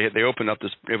 they opened up this,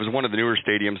 it was one of the newer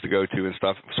stadiums to go to and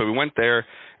stuff. So we went there,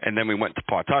 and then we went to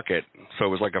Pawtucket. So it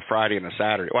was like a Friday and a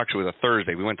Saturday. Well, actually, it was a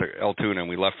Thursday. We went to Altoona, and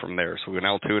we left from there. So we went to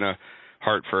Altoona,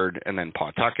 Hartford, and then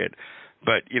Pawtucket.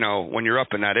 But, when you're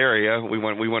up in that area, we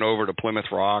went over to Plymouth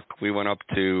Rock. We went up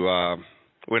to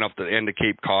the end of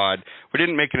Cape Cod. We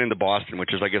didn't make it into Boston,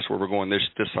 which is, I guess, where we're going this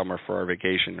summer for our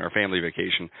vacation, our family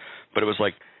vacation. But it was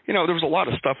like, there was a lot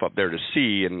of stuff up there to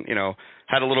see, and,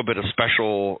 had a little bit of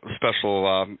special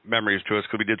memories to us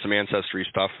because we did some ancestry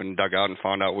stuff and dug out and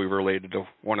found out we were related to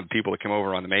one of the people that came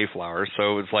over on the Mayflower.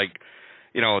 So it's like,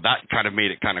 that kind of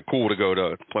made it kind of cool to go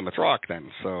to Plymouth Rock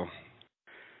then. So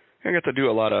I got to do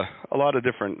a lot of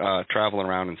different traveling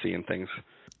around and seeing things.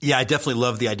 Yeah, I definitely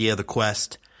love the idea of the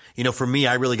quest. For me,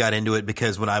 I really got into it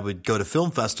because when I would go to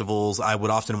film festivals, I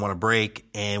would often want to break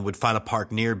and would find a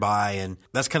park nearby. And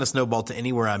that's kind of snowballed to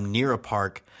anywhere I'm near a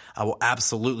park, I will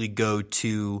absolutely go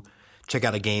to check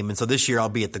out a game. And so this year I'll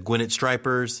be at the Gwinnett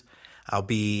Stripers. I'll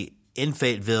be in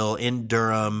Fayetteville, in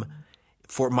Durham,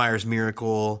 Fort Myers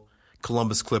Miracle,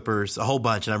 Columbus Clippers, a whole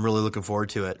bunch. And I'm really looking forward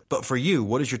to it. But for you,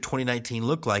 what does your 2019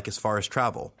 look like as far as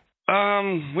travel?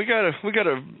 We got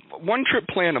a one trip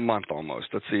planned a month almost.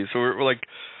 Let's see. So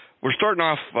we're starting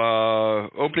off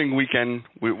opening weekend.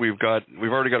 We've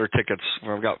already got our tickets.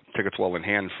 We've got tickets well in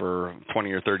hand for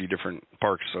 20 or 30 different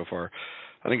parks so far.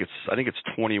 I think it's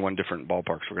 21 different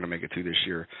ballparks we're going to make it to this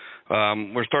year.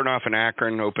 We're starting off in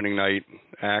Akron, opening night.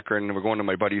 Akron. We're going to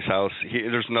my buddy's house.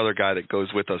 There's another guy that goes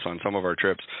with us on some of our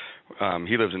trips.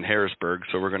 He lives in Harrisburg,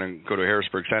 so we're going to go to a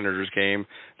Harrisburg Senators game.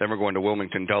 Then we're going to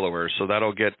Wilmington, Delaware. So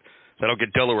that'll get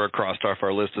Delaware crossed off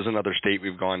our list as another state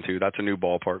we've gone to. That's a new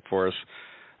ballpark for us.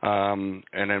 And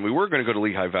then we were going to go to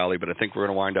Lehigh Valley, but I think we're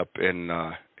going to wind up in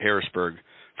Harrisburg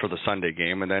for the Sunday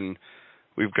game. And then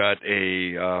we've got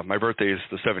my birthday is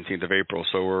the 17th of April,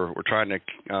 so we're trying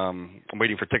to I'm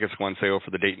waiting for tickets to go on sale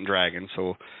for the Dayton Dragons.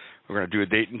 So we're going to do a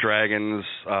Dayton Dragons.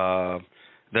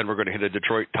 Then we're going to hit a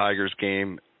Detroit Tigers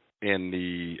game in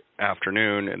the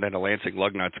afternoon, and then a Lansing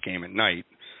Lugnuts game at night.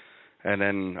 And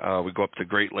then we go up to the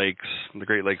Great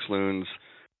Lakes Loons,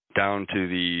 down to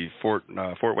the Fort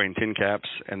Wayne Tin Caps,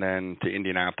 and then to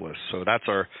Indianapolis. So that's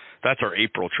our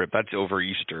April trip. That's over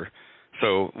Easter.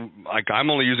 So I'm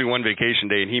only using one vacation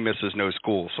day, and he misses no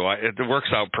school. So it works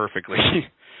out perfectly.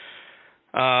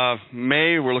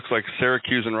 May, looks like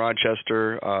Syracuse and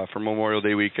Rochester for Memorial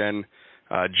Day weekend.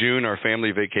 June, our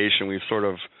family vacation. We've sort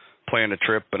of planned a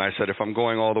trip, and I said if I'm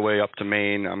going all the way up to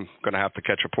Maine, I'm going to have to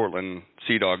catch a Portland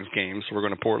Sea Dogs game. So we're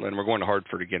going to Portland. We're going to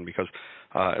Hartford again because,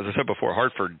 as I said before,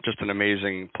 Hartford, just an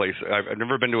amazing place. I've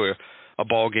never been to a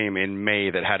ball game in May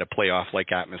that had a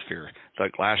playoff-like atmosphere.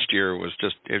 Like last year was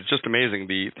just amazing,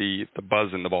 the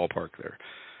buzz in the ballpark there.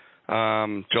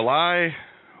 July,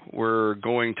 we're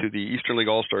going to the Eastern League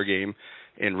All-Star game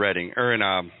in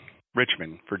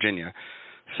Richmond, Virginia.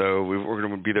 So we're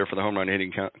going to be there for the home run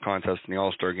hitting contest in the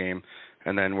All-Star game.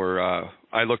 And then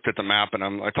I looked at the map, and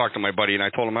I talked to my buddy, and I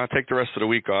told him I'll take the rest of the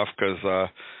week off because,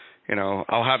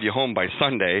 I'll have you home by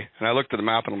Sunday. And I looked at the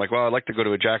map, and I'm like, well, I'd like to go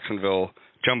to a Jacksonville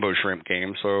Jumbo Shrimp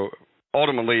game. So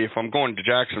ultimately, if I'm going to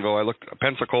Jacksonville,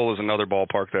 Pensacola is another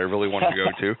ballpark that I really want to go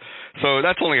to. So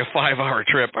that's only a 5-hour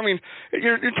trip. I mean,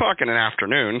 you're talking an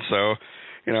afternoon. So,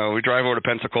 we drive over to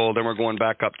Pensacola, then we're going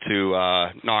back up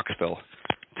to Knoxville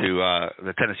to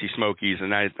the Tennessee Smokies,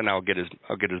 and I'll get his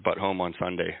butt home on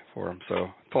Sunday for him. So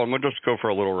I told him we'll just go for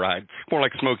a little ride. It's more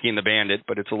like Smokey and the Bandit,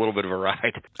 but it's a little bit of a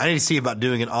ride. I need to see about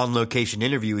doing an on-location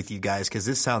interview with you guys because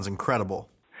this sounds incredible.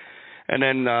 And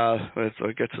then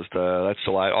it gets us to that's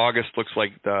July. August looks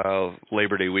like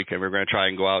Labor Day weekend. We're going to try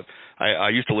and go out. I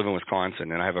used to live in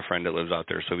Wisconsin, and I have a friend that lives out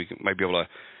there, so we might be able to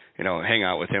hang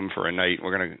out with him for a night.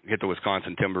 We're going to hit the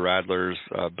Wisconsin Timber Rattlers,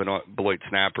 Beloit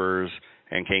Snappers,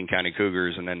 and Kane County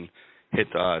Cougars, and then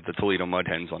hit the Toledo Mud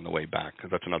Hens on the way back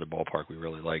because that's another ballpark we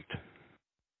really liked.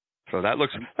 So that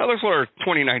looks what our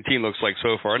 2019 looks like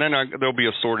so far. And then there'll be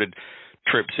assorted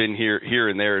trips in here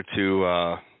and there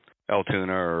to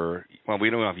Altoona we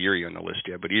don't have Erie on the list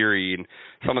yet, but Erie and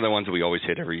some of the ones that we always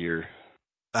hit every year.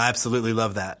 I absolutely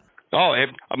love that. Oh,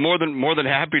 I'm more than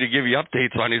happy to give you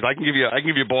updates on these. I can give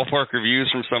you ballpark reviews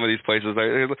from some of these places.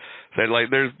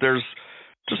 There's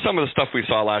just some of the stuff we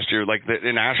saw last year, like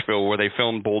in Asheville where they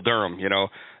filmed Bull Durham.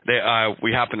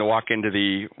 We happened to walk into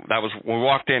when we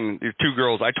walked in. Two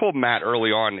girls. I told Matt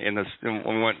early on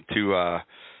when we went to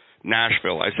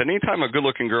Nashville. I said, anytime a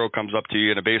good-looking girl comes up to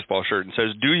you in a baseball shirt and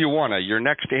says, "Do you wanna?" your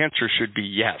next answer should be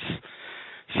yes.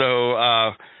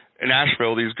 So in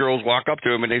Nashville, these girls walk up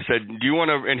to him and they said, "Do you want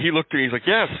to?" And he looked at me. He's like,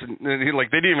 "Yes." And they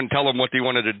didn't even tell him what he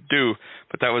wanted to do,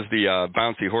 but that was the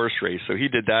bouncy horse race. So he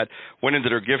did that. Went into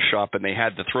their gift shop and they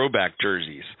had the throwback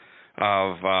jerseys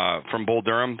from Bull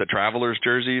Durham, the Travelers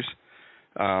jerseys.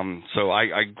 So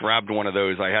I grabbed one of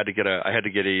those. I had to get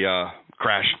a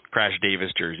Crash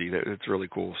Davis jersey. It's really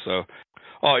cool. So.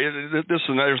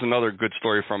 There's another good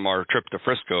story from our trip to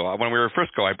Frisco. When we were in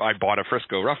Frisco, I bought a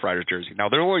Frisco Rough Riders jersey. Now,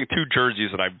 there are only 2 jerseys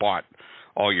that I bought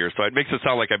all year, so it makes it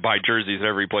sound like I buy jerseys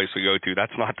every place we go to.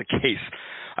 That's not the case.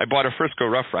 I bought a Frisco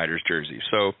Rough Riders jersey.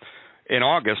 So in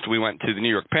August, we went to the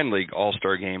New York Penn League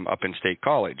All-Star game up in State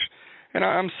College. And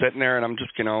I'm sitting there, and I'm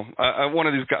just, one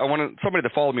of these guys, somebody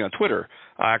that followed me on Twitter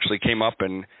actually came up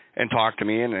and talked to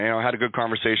me, and had a good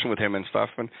conversation with him and stuff.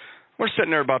 And we're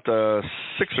sitting there about the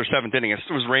 6th or 7th inning. It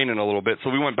was raining a little bit, so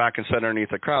we went back and sat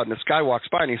underneath the crowd. And this guy walks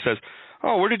by and he says,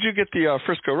 "Oh, where did you get the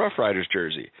Frisco Rough Riders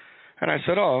jersey?" And I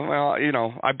said, "Oh, well,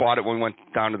 I bought it when we went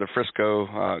down to the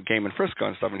Frisco game in Frisco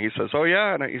and stuff." And he says, "Oh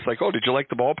yeah," and he's like, "Oh, did you like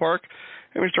the ballpark?"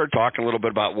 And we started talking a little bit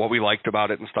about what we liked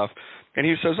about it and stuff. And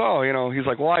he says, "Oh, he's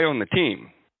like, well, I own the team."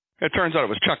 It turns out it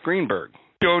was Chuck Greenberg.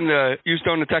 Used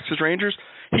to own the Texas Rangers.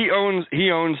 He owns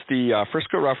the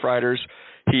Frisco Rough Riders.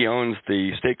 He owns the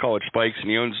State College Spikes, and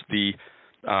he owns the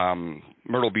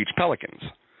Myrtle Beach Pelicans.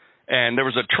 And there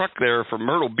was a truck there for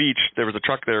Myrtle Beach. There was a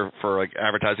truck there for like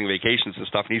advertising vacations and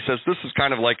stuff. And he says, "This is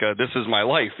kind of like this is my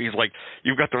life." He's like,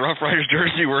 "You've got the Rough Riders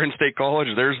jersey. We're in State College.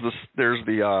 There's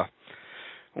the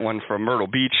one from Myrtle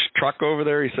Beach truck over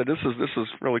there." He said, "This is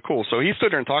really cool." So he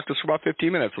stood there and talked to us for about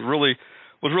 15 minutes. It was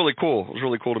really cool. It was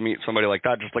really cool to meet somebody like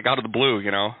that, just like out of the blue,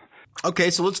 Okay,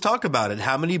 so let's talk about it.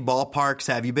 How many ballparks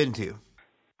have you been to?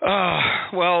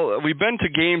 Well, we've been to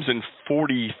games in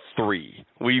 43.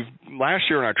 Last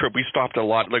year on our trip, we stopped at a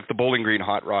lot, like the Bowling Green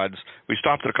Hot Rods. We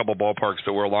stopped at a couple ballparks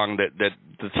that were along that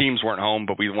the teams weren't home,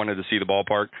 but we wanted to see the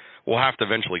ballpark. We'll have to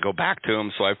eventually go back to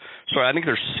them. So I think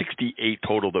there's 68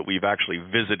 total that we've actually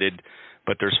visited,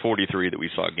 but there's 43 that we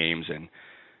saw games in.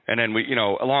 And then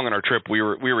along on our trip, we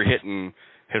were hitting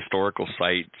historical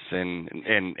sites and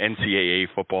NCAA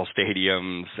football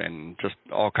stadiums and just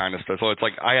all kind of stuff. So it's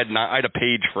like I had a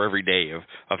page for every day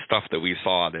of stuff that we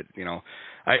saw that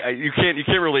you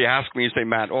can't really ask me and say,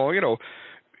 "Matt,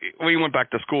 when you went back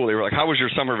to school, they were like, how was your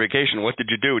summer vacation? What did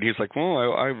you do?" And he's like,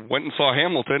 "Well, I went and saw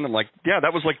Hamilton." I'm like, "Yeah,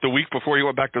 that was like the week before you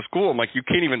went back to school." I'm like, "You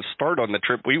can't even start on the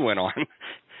trip we went on."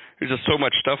 There's just so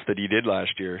much stuff that he did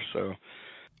last year. So,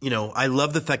 I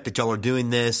love the fact that y'all are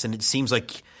doing this, and it seems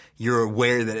like you're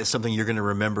aware that it's something you're going to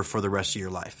remember for the rest of your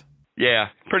life. Yeah,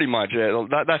 pretty much. Yeah,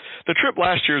 the trip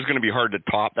last year is going to be hard to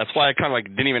top. That's why I kind of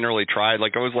didn't even really try.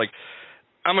 Like I was like,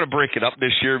 I'm going to break it up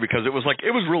this year because it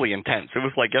was really intense. It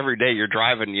was like every day you're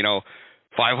driving,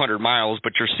 500 miles,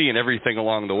 but you're seeing everything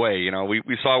along the way.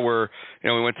 We saw where,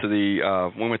 we went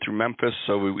through Memphis,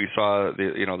 so we saw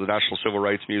the National Civil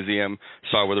Rights Museum,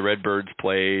 saw where the Redbirds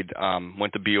played,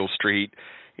 went to Beale Street.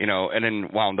 and then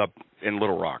wound up in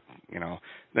Little Rock,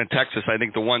 Then Texas, I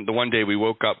think the one day we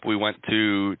woke up, we went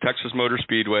to Texas Motor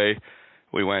Speedway,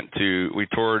 we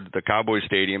toured the Cowboys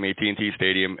Stadium, AT&T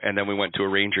Stadium, and then we went to a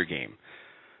Ranger game.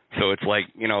 So it's like,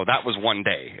 that was one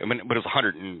day. I mean, but it was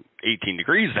 118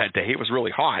 degrees that day. It was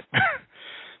really hot.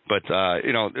 But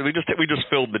we just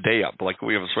filled the day up. Like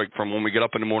we have like from when we get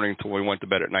up in the morning till we went to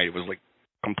bed at night, it was like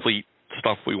complete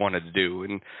stuff we wanted to do.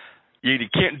 And you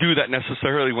can't do that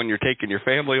necessarily when you're taking your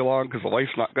family along, because the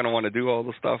wife's not going to want to do all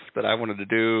the stuff that I wanted to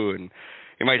do, and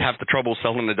you might have the trouble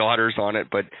selling the daughters on it.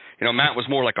 But Matt was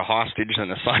more like a hostage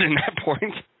than a son in that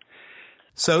point.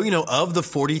 So, of the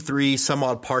 43 some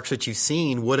odd parks that you've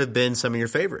seen, what have been some of your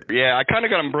favorites? Yeah, I kind of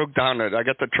got them broke down.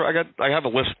 I have a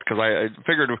list because I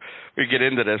figured we'd get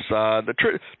into this.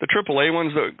 The AAA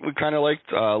ones that we kind of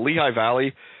liked, Lehigh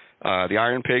Valley, the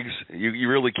Iron Pigs. You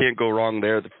really can't go wrong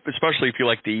there, especially if you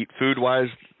like to eat food-wise.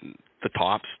 The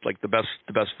tops, like the best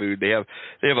food. They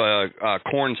have a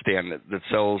corn stand that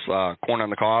sells corn on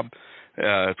the cob.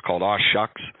 It's called Aw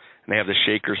Shucks, and they have the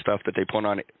shaker stuff that they put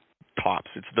on it.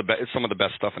 Tops. It's some of the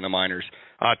best stuff in the minors.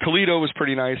 Toledo was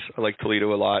pretty nice. I like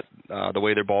Toledo a lot. The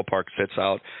way their ballpark sits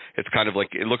out, it's kind of like,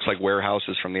 it looks like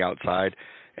warehouses from the outside,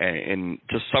 and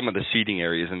just some of the seating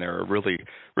areas in there are really,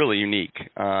 really unique.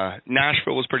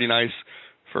 Nashville was pretty nice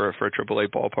for a AAA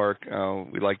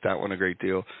ballpark. We liked that one a great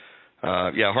deal.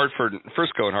 Hartford,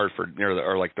 Frisco and Hartford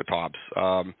are like the tops.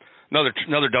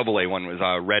 Another AA one was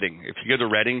Reading. If you go to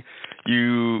Reading,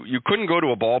 you couldn't go to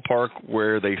a ballpark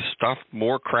where they stuffed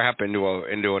more crap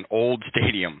into an old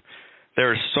stadium.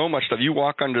 There's so much stuff. You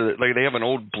walk under they have an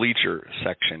old bleacher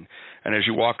section, and as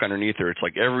you walk underneath there, it's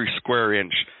like every square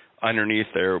inch underneath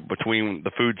there between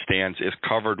the food stands is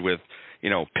covered with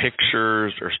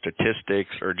pictures or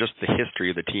statistics or just the history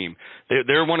of the team.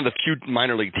 They're one of the few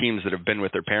minor league teams that have been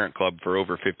with their parent club for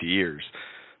over 50 years.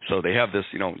 So they have this,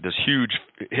 this huge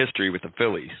history with the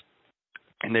Phillies,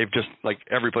 and they've just like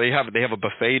they have a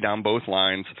buffet down both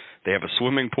lines. They have a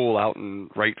swimming pool out in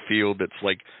right field that's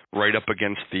like right up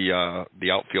against the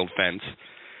outfield fence.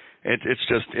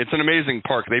 It's an amazing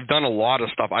park. They've done a lot of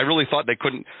stuff. I really thought they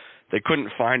couldn't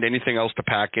find anything else to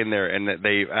pack in there, and that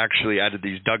they actually added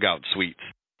these dugout suites.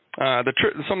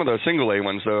 Some of the single A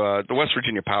ones, the West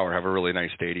Virginia Power have a really nice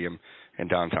stadium in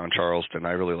downtown Charleston.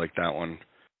 I really like that one.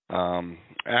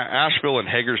 Asheville and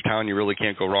Hagerstown, you really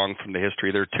can't go wrong from the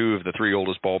history. They're two of the three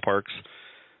oldest ballparks.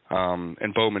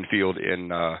 And Bowman Field in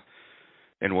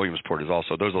Williamsport is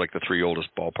also. Those are like the three oldest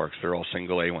ballparks. They're all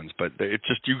single A ones, but it's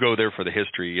just you go there for the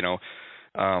history.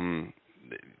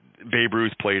 Babe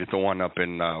Ruth played at the one up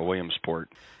in Williamsport.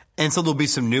 And so there'll be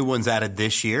some new ones added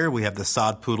this year. We have the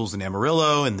Sod Poodles in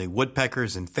Amarillo and the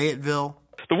Woodpeckers in Fayetteville.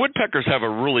 The Woodpeckers have a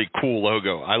really cool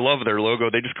logo. I love their logo.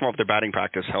 They just come up with their batting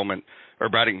practice helmet or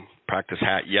batting practice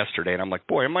hat yesterday, and I'm like,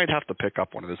 boy, I might have to pick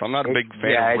up one of those. I'm not a big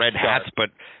fan of red hats, but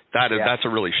that's a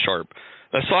really sharp.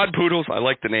 The Sod Poodles, I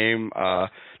like the name.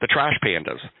 The Trash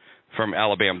Pandas from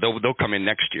Alabama, they'll come in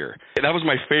next year. That was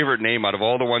my favorite name out of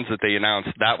all the ones that they announced.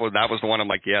 That was the one I'm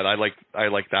like, yeah, I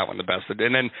like that one the best.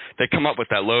 And then they come up with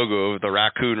that logo of the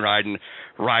raccoon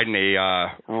riding a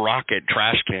rocket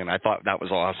trash can. I thought that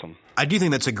was awesome. I do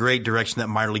think that's a great direction that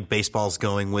minor league baseball is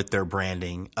going with their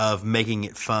branding of making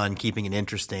it fun, keeping it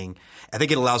interesting. I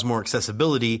think it allows more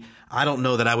accessibility. I don't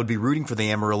know that I would be rooting for the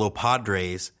Amarillo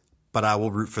Padres, but I will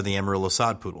root for the Amarillo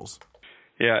Sod Poodles.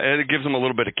 Yeah, and it gives them a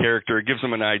little bit of character. It gives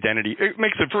them an identity. It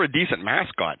makes it for a decent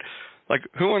mascot. Like,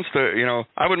 who wants to,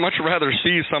 I would much rather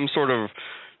see some sort of,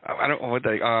 I don't know what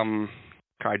they,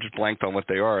 I just blanked on what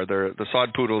they are. The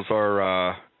Sod Poodles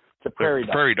are, the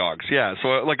prairie dogs. Yeah. So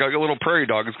like a little prairie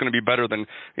dog is going to be better than,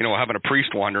 having a priest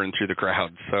wandering through the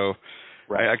crowd. So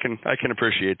right. I can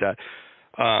appreciate that.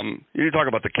 You talk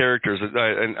about the characters,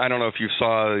 and I don't know if you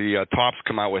saw the Tops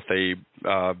come out with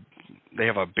they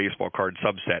have a baseball card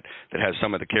subset that has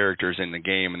some of the characters in the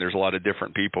game, and there's a lot of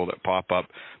different people that pop up.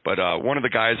 But one of the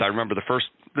guys, I remember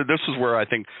this is where I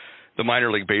think the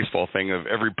minor league baseball thing of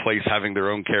every place having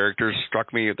their own characters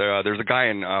struck me. There's a guy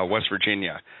in West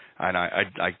Virginia, and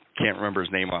I can't remember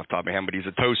his name off the top of my head, but he's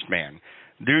a toast man.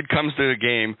 Dude comes to the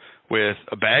game with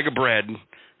a bag of bread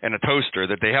and a toaster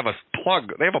that they have a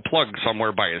plug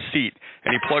somewhere by his seat, and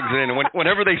he plugs it in, and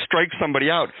whenever they strike somebody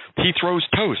out, he throws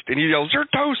toast, and he yells, "You're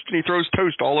toast," and he throws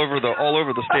toast all over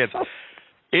the stands.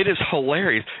 It is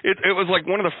hilarious. It was like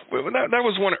that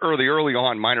was one early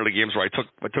on minor league games where I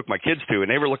took my kids to, and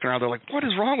they were looking around, they're like, "What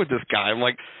is wrong with this guy?" I'm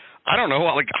like, I don't know.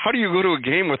 Like, how do you go to a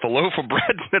game with a loaf of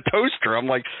bread and a toaster? I'm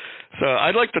like, so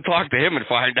I'd like to talk to him and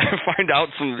find out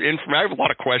some information. I have a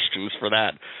lot of questions for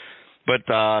that. But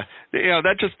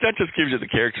that just gives you the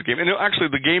character game. And actually,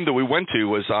 the game that we went to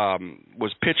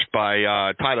was pitched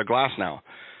by Tyler Glasnow,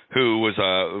 who was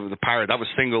the Pirate. That was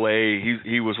single A.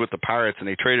 He was with the Pirates, and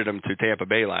they traded him to Tampa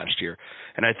Bay last year.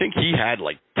 And I think he had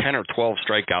like 10 or 12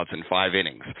 strikeouts in 5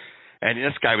 innings. And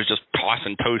this guy was just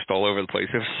tossing toast all over the place.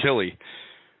 It was silly.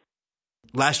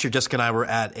 Last year, Jessica and I were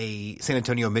at a San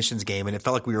Antonio Missions game, and it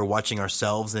felt like we were watching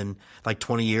ourselves in like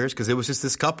 20 years because it was just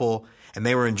this couple, and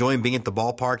they were enjoying being at the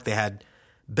ballpark. They had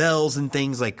bells and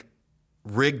things like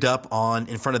rigged up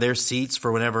in front of their seats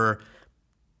for whenever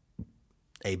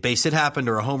a base hit happened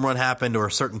or a home run happened or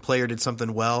a certain player did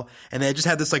something well. And they just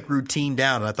had this like routine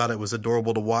down, and I thought it was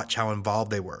adorable to watch how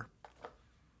involved they were.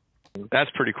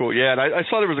 That's pretty cool. Yeah, and I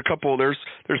saw there was a couple. There's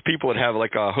people that have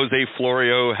like Jose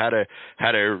Florio had a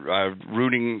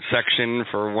rooting section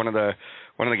for one of the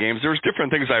games. There's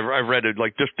different things I've read,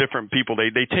 like just different people.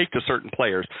 They take to certain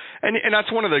players, and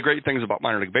that's one of the great things about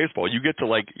minor league baseball. You get to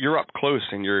you're up close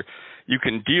and you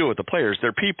can deal with the players.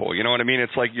 They're people. You know what I mean?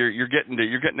 It's like you're getting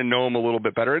to know them a little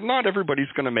bit better. And not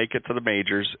everybody's going to make it to the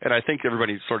majors, and I think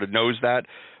everybody sort of knows that.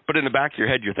 But in the back of your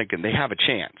head, you're thinking they have a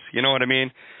chance. You know what I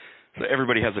mean? So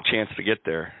everybody has a chance to get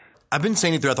there. I've been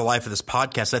saying it throughout the life of this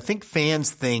podcast. I think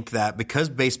fans think that because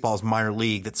baseball is minor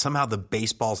league, that somehow the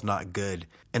baseball's not good.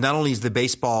 And not only is the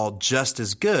baseball just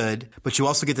as good, but you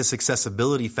also get this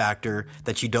accessibility factor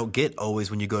that you don't get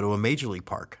always when you go to a major league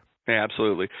park. Yeah,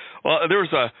 absolutely. Well, there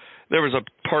was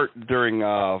a part during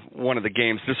one of the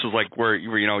games. This was like where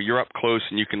you're up close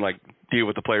and you can like deal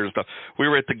with the players and stuff. We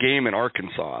were at the game in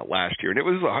Arkansas last year, and it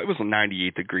was a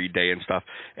 98-degree day and stuff.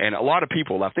 And a lot of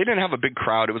people left. They didn't have a big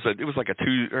crowd. It was like a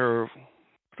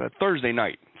Thursday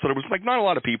night, so there was like not a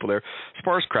lot of people there.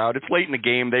 Sparse crowd. It's late in the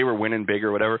game. They were winning big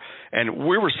or whatever, and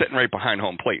we were sitting right behind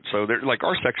home plate. So there, like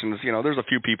our section is, there's a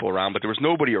few people around, but there was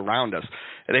nobody around us.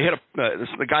 And they hit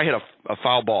the guy hit a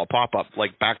foul ball pop up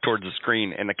like back towards the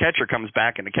screen, and the catcher comes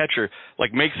back, and the catcher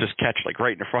like makes this catch like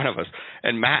right in front of us.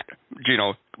 And Matt,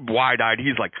 wide-eyed,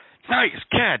 he's like, "Nice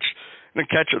catch." And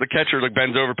the catcher like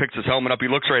bends over, picks his helmet up, he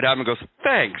looks right at him and goes,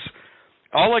 "Thanks."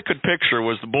 All I could picture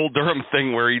was the Bull Durham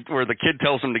thing where the kid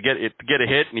tells him to get a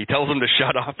hit and he tells him to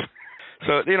shut up.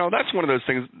 So that's one of those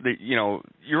things that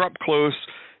you're up close.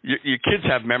 Your kids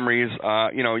have memories.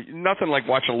 Nothing like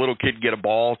watching a little kid get a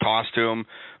ball tossed to him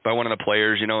by one of the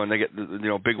players. And they get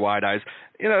big wide eyes.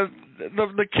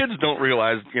 The kids don't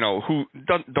realize who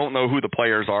don't know who the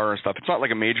players are and stuff. It's not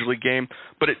like a major league game,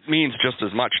 but it means just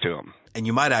as much to them. And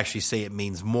you might actually say it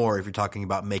means more if you're talking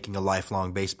about making a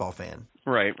lifelong baseball fan.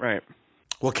 Right.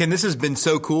 Well, Ken, this has been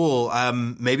so cool.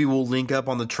 Maybe we'll link up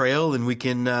on the trail and we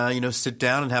can, sit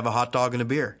down and have a hot dog and a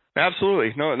beer.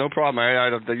 Absolutely, no problem.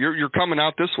 You're coming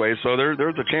out this way, so there's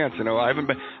a chance. I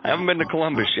haven't been to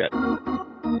Columbus yet.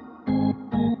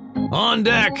 On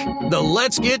deck, the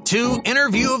Let's Get To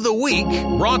interview of the week,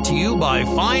 brought to you by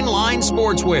Fine Line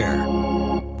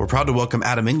Sportswear. We're proud to welcome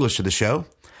Adam English to the show.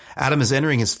 Adam is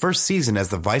entering his first season as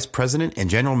the Vice President and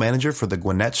General Manager for the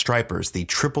Gwinnett Stripers, the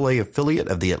AAA affiliate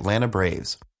of the Atlanta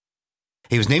Braves.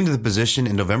 He was named to the position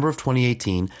in November of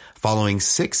 2018, following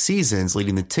 6 seasons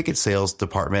leading the ticket sales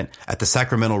department at the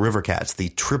Sacramento Rivercats, the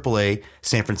AAA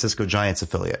San Francisco Giants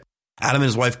affiliate. Adam and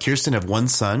his wife Kirsten have one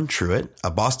son, Truett,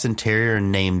 a Boston Terrier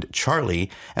named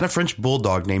Charlie, and a French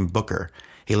Bulldog named Booker.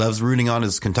 He loves rooting on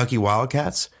his Kentucky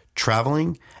Wildcats,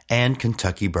 traveling, and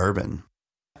Kentucky bourbon.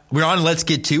 We're on Let's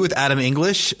Get To with Adam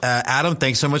English. Adam,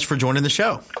 thanks so much for joining the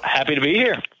show. Happy to be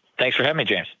here. Thanks for having me,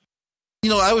 James.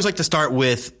 I always like to start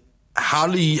with how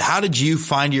did you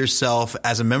find yourself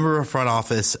as a member of front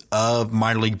office of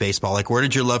minor league baseball? Like, where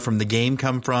did your love from the game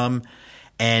come from,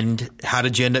 and how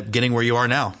did you end up getting where you are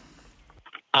now?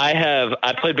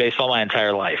 I played baseball my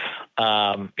entire life.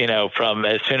 From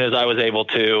as soon as I was able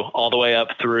to, all the way up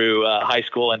through high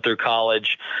school and through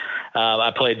college.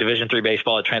 I played Division III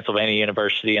baseball at Transylvania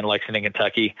University in Lexington,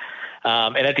 Kentucky.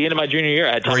 And at the end of my junior year,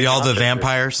 I had Were y'all the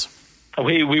Vampires?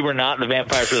 We were not the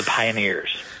Vampires, we were the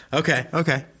Pioneers. Okay.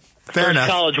 Fair First enough.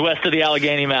 college west of the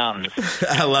Allegheny Mountains.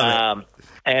 I love it.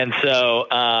 And so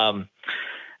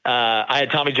I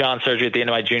had Tommy John surgery at the end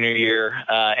of my junior year.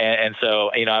 And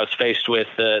so, I was faced with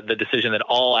the decision that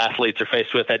all athletes are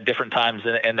faced with at different times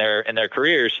in their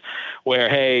careers where,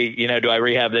 hey, do I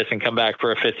rehab this and come back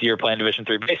for a 5th year playing Division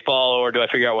III baseball, or do I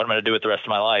figure out what I'm going to do with the rest of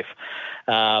my life?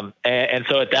 And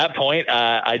so at that point,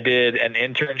 I did an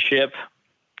internship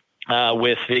I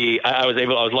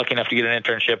was lucky enough to get an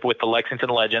internship with the Lexington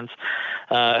Legends,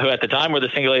 who at the time were the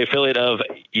single A affiliate of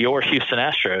your Houston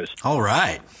Astros. All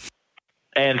right.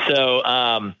 And so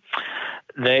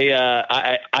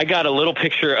I got a little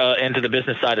picture into the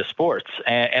business side of sports.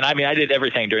 And I mean, I did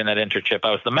everything during that internship.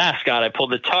 I was the mascot. I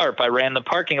pulled the tarp. I ran the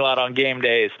parking lot on game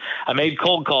days. I made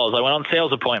cold calls. I went on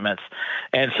sales appointments.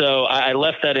 And so I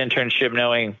left that internship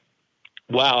knowing,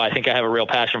 wow, I think I have a real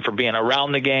passion for being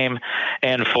around the game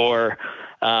and for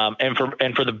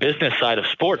the business side of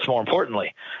sports, more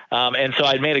importantly. And so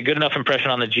I'd made a good enough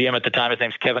impression on the GM at the time. His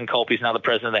name's Kevin Culp. He's now the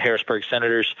president of the Harrisburg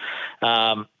Senators.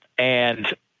 And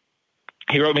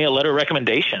he wrote me a letter of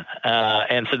recommendation,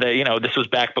 and said that, this was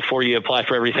back before you apply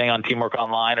for everything on Teamwork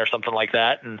Online or something like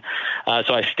that. And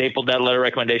so I stapled that letter of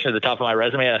recommendation at the top of my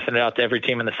resume, and I sent it out to every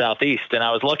team in the Southeast. And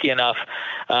I was lucky enough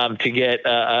to get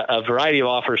a variety of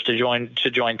offers to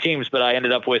join teams, but I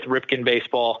ended up with Ripken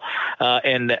Baseball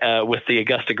and with the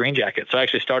Augusta Green Jackets. So I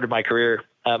actually started my career,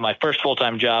 my first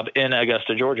full-time job in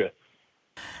Augusta, Georgia.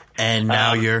 And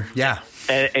now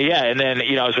And then,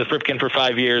 I was with Ripken for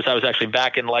 5 years. I was actually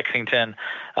back in Lexington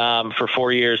for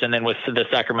 4 years, and then with the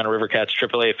Sacramento River Cats,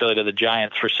 AAA affiliate of the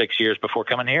Giants, for 6 years before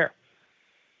coming here.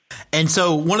 And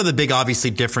so one of the big, obviously,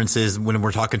 differences when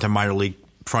we're talking to minor league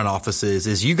front offices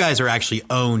is you guys are actually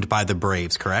owned by the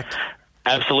Braves, correct?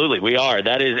 Absolutely, we are.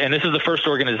 This is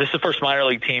the first minor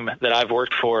league team that I've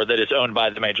worked for that is owned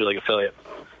by the major league affiliate.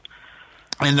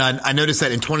 And I noticed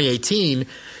that in 2018,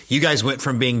 you guys went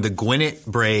from being the Gwinnett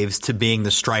Braves to being the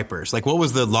Stripers. Like, what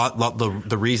was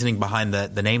the reasoning behind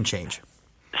the name change?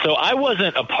 So I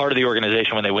wasn't a part of the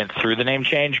organization when they went through the name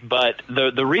change, but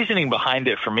the reasoning behind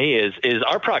it for me is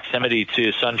our proximity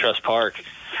to SunTrust Park.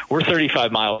 We're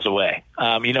 35 miles away.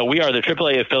 We are the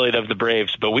AAA affiliate of the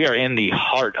Braves, but we are in the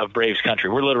heart of Braves country.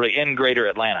 We're literally in Greater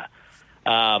Atlanta.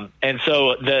 And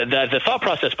so the thought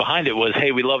process behind it was,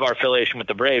 hey, we love our affiliation with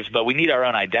the Braves, but we need our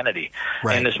own identity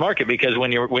in this market, because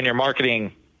when you're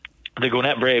marketing the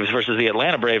Gwinnett Braves versus the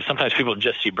Atlanta Braves, sometimes people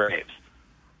just see Braves.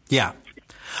 Yeah.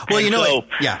 Well,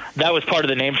 that was part of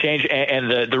the name change,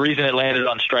 and the reason it landed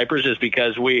on Stripers is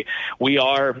because we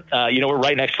are, we're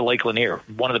right next to Lake Lanier,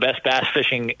 one of the best bass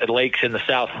fishing lakes in the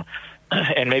South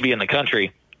and maybe in the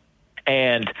country.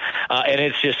 And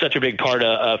it's just such a big part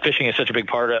of fishing is such a big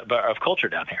part of culture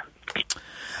down here.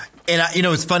 And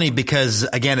it's funny because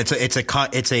again,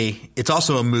 it's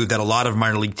also a move that a lot of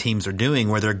minor league teams are doing,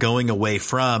 where they're going away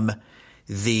from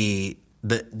the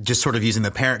just sort of using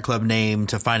the parent club name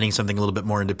to finding something a little bit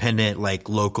more independent, like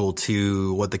local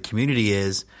to what the community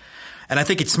is. And I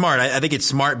think it's smart. I think it's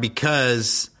smart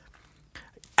because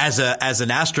as an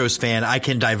Astros fan, I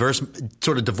can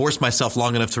divorce myself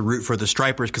long enough to root for the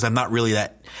Stripers because I'm not really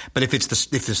that. But if it's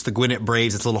the Gwinnett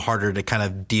Braves, it's a little harder to kind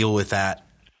of deal with that.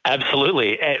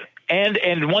 Absolutely.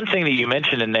 And one thing that you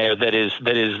mentioned in there that is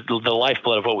the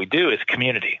lifeblood of what we do is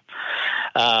community.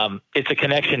 It's a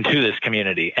connection to this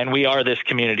community, and we are this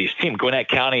community's team. Gwinnett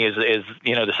County is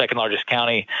the second largest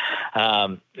county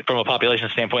from a population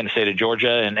standpoint in the state of Georgia,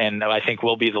 and I think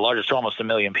we'll be the largest. There are almost 1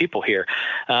 million people here,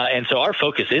 and so our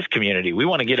focus is community. We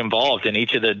want to get involved in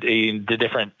each of the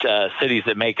different cities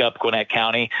that make up Gwinnett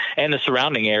County and the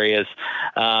surrounding areas,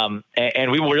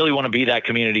 and we really want to be that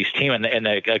community's team and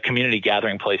a community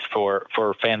gathering place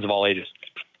for fans of all ages.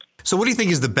 So what do you think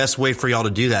is the best way for y'all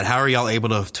to do that? How are y'all able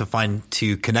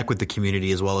to connect with the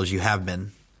community as well as you have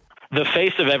been? The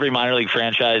face of every minor league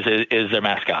franchise is their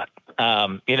mascot.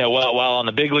 While on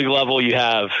the big league level you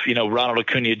have, Ronald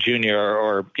Acuna Jr.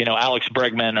 or Alex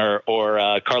Bregman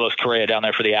or Carlos Correa down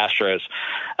there for the Astros.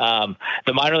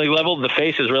 The minor league level, the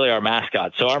face is really our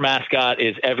mascot. So our mascot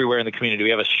is everywhere in the community. We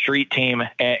have a street team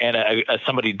and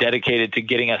somebody dedicated to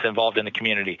getting us involved in the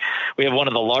community. We have one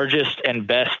of the largest and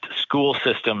best school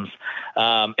systems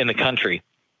in the country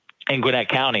in Gwinnett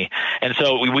County. And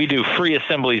so we do free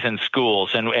assemblies in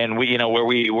schools and we, where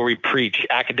we preach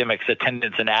academics,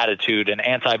 attendance and attitude and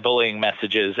anti-bullying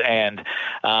messages and,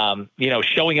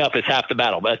 showing up is half the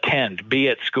battle. Attend, be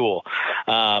at school.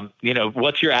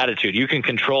 What's your attitude? You can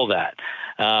control that.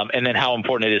 And then how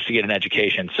important it is to get an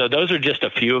education. So those are just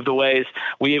a few of the ways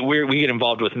we get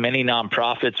involved with many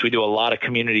nonprofits. We do a lot of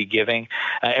community giving,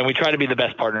 and we try to be the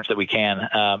best partners that we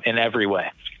can in every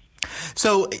way.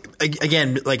 So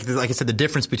again, like I said, the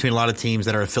difference between a lot of teams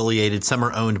that are affiliated, some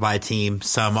are owned by a team,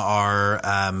 some are,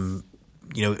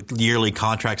 yearly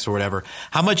contracts or whatever.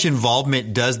 How much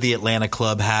involvement does the Atlanta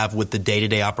club have with the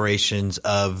day-to-day operations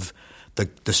of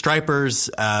the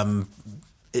Stripers? I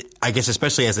guess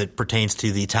especially as it pertains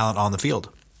to the talent on the field.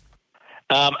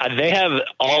 They have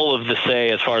all of the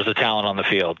say as far as the talent on the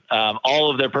field.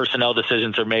 All of their personnel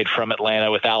decisions are made from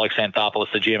Atlanta with Alex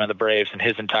Anthopoulos, the GM of the Braves, and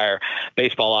his entire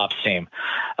baseball ops team.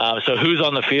 So who's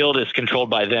on the field is controlled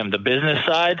by them. The business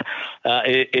side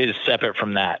is separate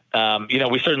from that.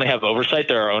 We certainly have oversight.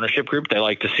 They're our ownership group. They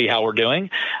like to see how we're doing.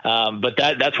 But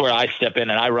that's where I step in,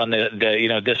 and I run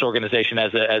this organization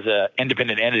as a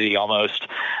independent entity almost.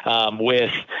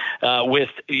 With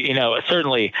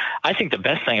certainly, I think the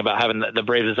best thing about having the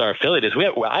Braves as our affiliate is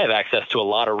I have access to a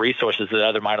lot of resources that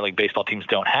other minor league baseball teams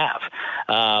don't have.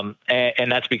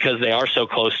 And that's because they are so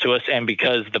close to us and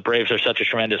because the Braves are such a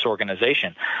tremendous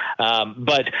organization.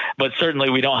 But certainly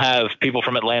we don't have people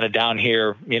from Atlanta down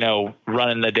here,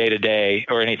 running the day-to-day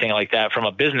or anything like that from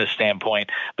a business standpoint,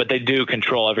 but they do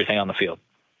control everything on the field.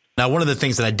 Now, one of the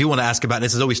things that I do want to ask about, and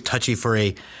this is always touchy for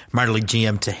a minor league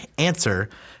GM to answer,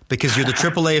 because you're the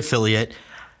AAA affiliate,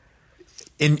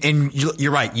 and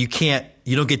you're right, you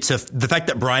don't get to – the fact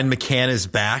that Brian McCann is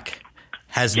back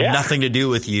has nothing to do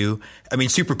with you. I mean,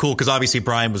 super cool, because obviously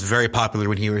Brian was very popular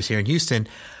when he was here in Houston,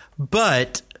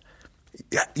 but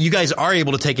you guys are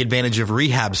able to take advantage of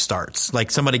rehab starts. Like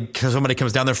somebody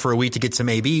comes down there for a week to get some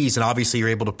ABs, and obviously you're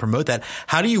able to promote that.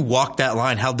 How do you walk that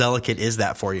line? How delicate is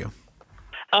that for you?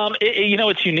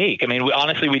 It's unique. I mean,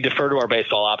 we defer to our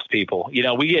baseball ops people.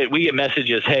 We get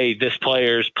messages, hey, this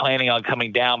player's planning on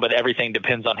coming down, but everything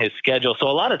depends on his schedule. So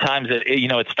a lot of times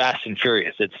it's fast and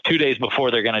furious. It's 2 days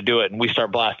before they're going to do it, and we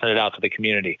start blasting it out to the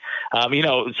community.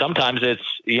 Sometimes it's,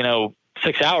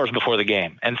 6 hours before the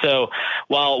game. And so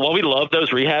while we love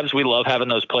those rehabs, we love having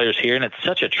those players here, and it's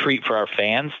such a treat for our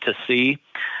fans to see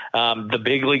the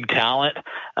big league talent.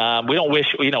 We don't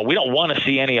want to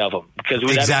see any of them because the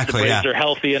Braves are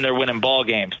healthy and they're winning ball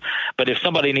games. But if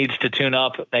somebody needs to tune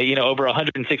up, over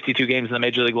 162 games in the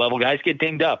major league level, guys get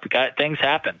dinged up. Things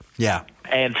happen. Yeah.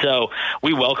 And so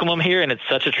we welcome them here, and it's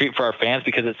such a treat for our fans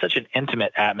because it's such an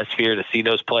intimate atmosphere to see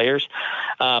those players.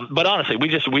 But honestly,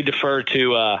 we defer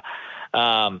to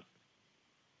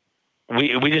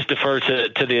we just defer to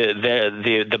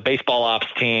the baseball ops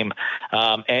team,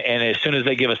 and as soon as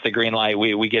they give us the green light,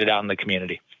 we get it out in the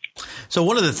community. So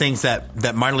one of the things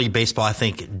that minor league baseball, I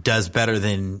think, does better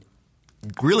than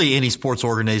really any sports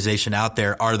organization out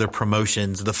there are the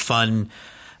promotions, the fun,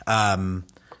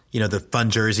 the fun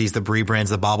jerseys, the Bree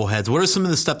brands, the bobbleheads. What are some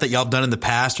of the stuff that y'all have done in the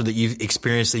past or that you've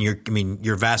experienced in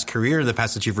your vast career in the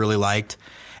past that you've really liked?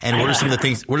 And what are some of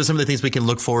the things we can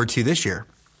look forward to this year?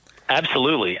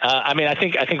 Absolutely. I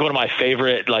think one of my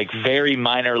favorite, very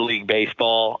minor league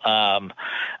baseball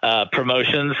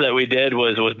promotions that we did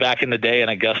was back in the day in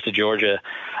Augusta, Georgia.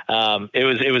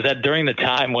 It was during the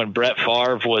time when Brett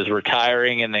Favre was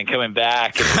retiring and then coming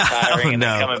back and retiring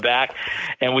then coming back.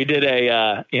 And we did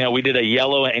a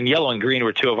yellow and green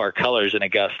were two of our colors in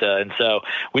Augusta. And so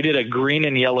we did a green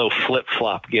and yellow flip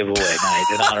flop giveaway night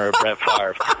in honor of Brett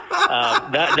Favre.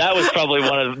 That was probably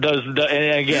one of those.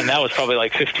 And again, that was probably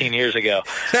 15 years ago.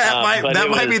 That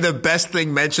might be the best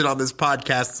thing mentioned on this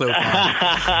podcast so far.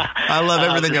 I love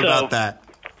everything about that.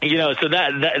 So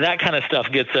that kind of stuff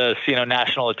gets us,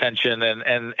 national attention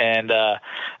and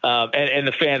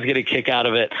the fans get a kick out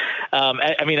of it.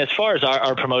 As far as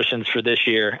our promotions for this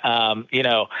year, we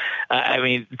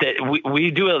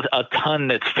do a ton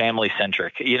that's family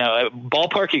centric.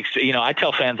 Ballpark. I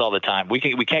tell fans all the time, we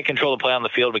can't control the play on the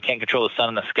field, we can't control the sun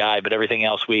in the sky, but everything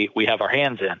else we have our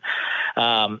hands in.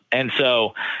 And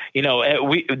so,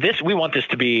 we want this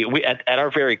to be at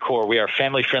our very core, we are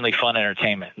family friendly, fun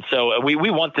entertainment. And so we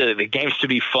want the games to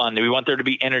be fun. We want there to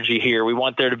be energy here. We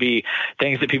want there to be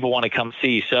things that people want to come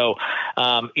see. So,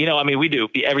 we do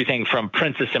everything from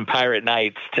Princess and Pirate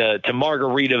Nights to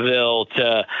Margaritaville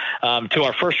to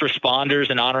our first responders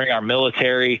and honoring our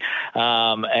military.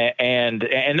 And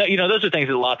those are things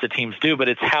that lots of teams do, but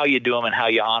it's how you do them and how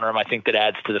you honor them. I think that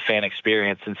adds to the fan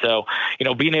experience. And so,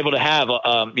 being able to have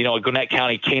a Gwinnett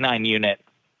County K-9 unit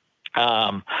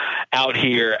out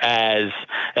here as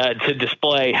to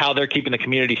display how they're keeping the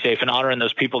community safe and honoring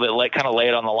those people that lay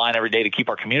it on the line every day to keep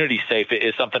our community safe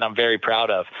is something I'm very proud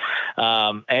of.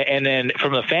 And then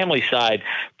from the family side,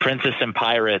 Princess and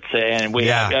Pirates, and we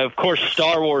have, of course,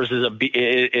 Star Wars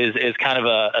is kind of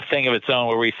a thing of its own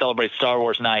where we celebrate Star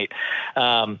Wars night.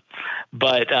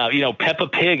 But Peppa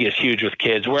Pig is huge with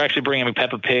kids. We're actually bringing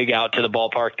Peppa Pig out to the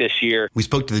ballpark this year. We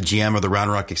spoke to the GM of the Round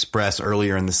Rock Express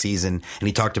earlier in the season, and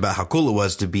he talked about how cool it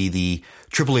was to be the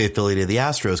AAA affiliate of the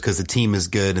Astros because the team is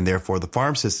good and therefore the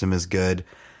farm system is good.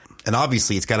 And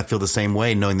obviously it's got to feel the same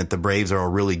way knowing that the Braves are a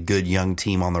really good young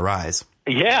team on the rise.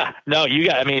 Yeah, no,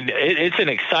 it's an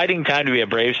exciting time to be a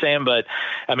Braves fan, but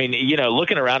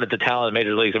looking around at the talent of the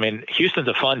major leagues, Houston's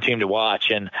a fun team to watch.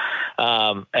 And,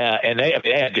 And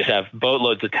they just have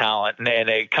boatloads of talent, and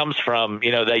it comes from,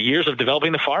 the years of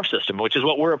developing the farm system, which is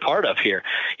what we're a part of here.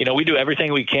 We do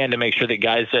everything we can to make sure that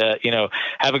guys,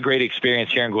 have a great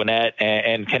experience here in Gwinnett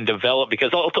and can develop,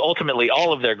 because ultimately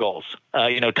all of their goals,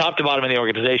 top to bottom in the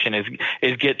organization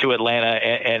is get to Atlanta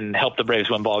and help the Braves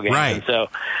win ball games. Right. And so,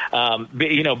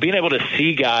 being able to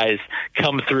see guys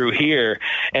come through here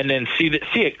and then see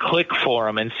it click for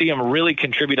them and see them really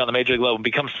contribute on the major league level and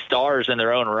become stars in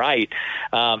their own right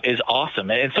is awesome.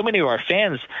 And so many of our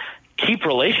fans keep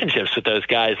relationships with those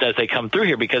guys as they come through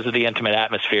here because of the intimate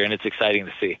atmosphere, and it's exciting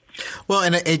to see. Well,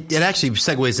 and it actually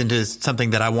segues into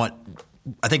something that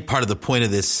I think part of the point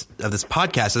of this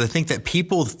podcast is I think that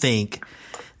people think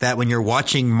that when you're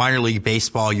watching minor league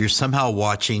baseball, you're somehow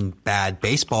watching bad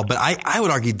baseball. But I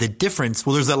would argue the difference,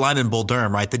 there's that line in Bull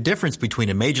Durham, right? The difference between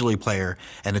a major league player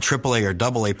and a AAA or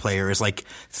AA player is like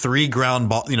three ground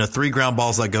balls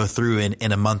that go through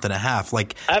in a month and a half.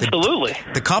 Like, absolutely.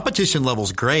 The competition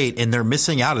level's great, and they're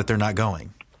missing out if they're not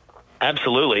going.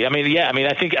 Absolutely.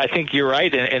 I think you're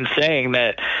right in saying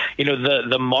that,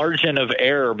 the margin of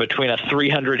error between a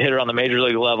 300 hitter on the major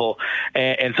league level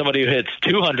and somebody who hits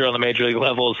 200 on the major league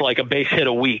level is like a base hit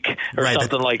a week or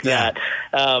something like that.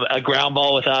 A ground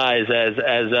ball with eyes,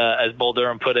 as Bull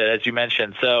Durham put it, as you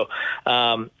mentioned. So,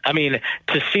 to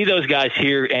see those guys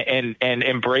here and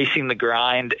embracing the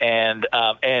grind and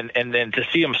then to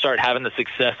see them start having the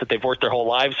success that they've worked their whole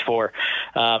lives for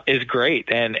is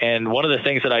great. And one of the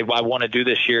things that I want to do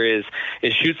this year is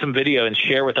shoot some video and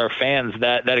share with our fans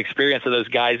that experience of those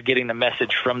guys getting the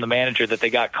message from the manager that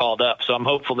they got called up. So I'm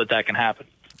hopeful that can happen.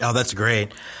 Oh, that's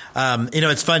great.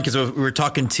 It's fun because we were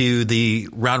talking to the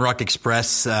Round Rock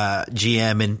Express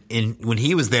GM, and when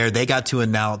he was there, they got to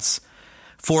announce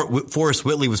Forrest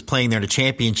Whitley was playing there in a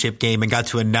championship game and got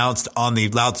to announce on the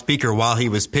loudspeaker while he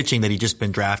was pitching that he'd just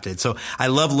been drafted. So I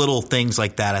love little things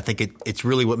like that. I think it's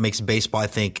really what makes baseball, I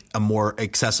think, a more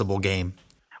accessible game.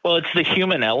 Well, it's the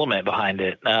human element behind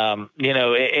it.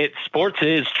 Sports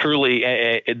is truly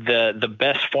the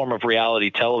best form of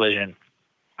reality television.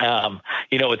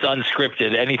 It's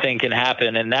unscripted. Anything can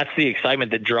happen, and that's the excitement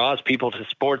that draws people to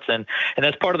sports, and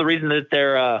that's part of the reason that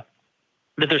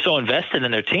they're so invested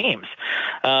in their teams.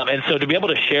 And so to be able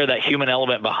to share that human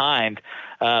element behind,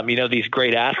 these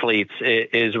great athletes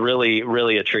is really,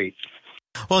 really a treat.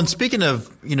 Well, and speaking of,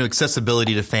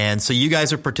 accessibility to fans, so you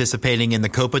guys are participating in the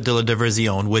Copa de la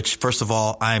División, which, first of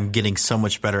all, I'm getting so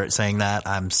much better at saying that.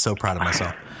 I'm so proud of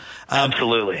myself.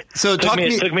 Absolutely. So it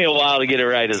took me a while to get it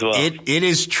right as well. It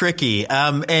is tricky.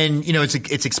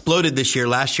 It's exploded this year.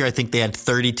 Last year, I think they had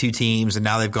 32 teams, and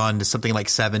now they've gone to something like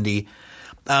 70.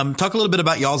 Talk a little bit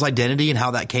about y'all's identity and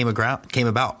how that came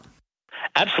about.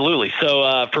 Absolutely.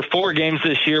 So for 4 games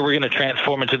this year, we're going to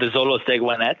transform into the Zolos de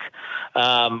Gwinnett,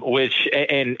 which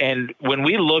and when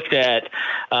we looked at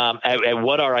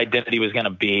what our identity was going to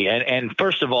be, and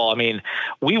first of all,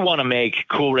 we want to make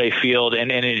Coolray Field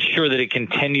and ensure that it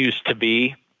continues to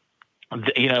be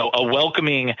a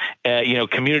welcoming,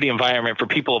 community environment for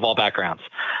people of all backgrounds.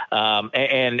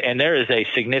 And there is a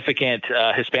significant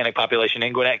Hispanic population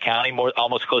in Gwinnett County,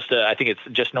 almost close to, I think it's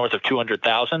just north of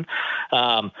 200,000.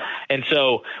 And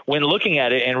so when looking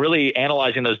at it and really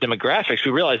analyzing those demographics,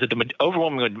 we realized that the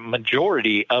overwhelming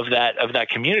majority of that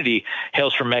community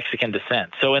hails from Mexican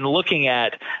descent. So in looking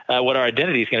at what our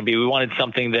identity is going to be, we wanted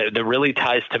something that really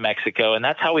ties to Mexico, and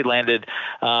that's how we landed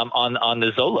on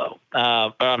the Zolo.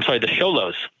 The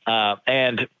Xolos.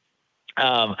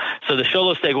 So the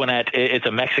Xolos de Gwinnett, it's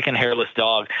a Mexican hairless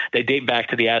dog. They date back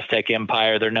to the Aztec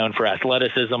Empire. They're known for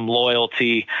athleticism,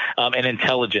 loyalty, and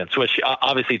intelligence, which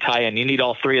obviously tie in. You need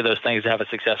all 3 of those things to have a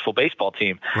successful baseball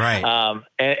team. Right.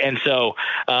 So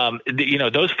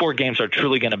those 4 games are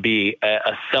truly going to be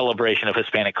a celebration of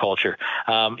Hispanic culture.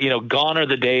 Gone are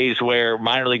the days where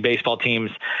minor league baseball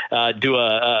teams do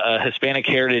a Hispanic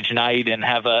heritage night and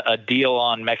have a deal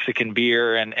on Mexican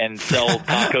beer and sell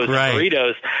tacos right. and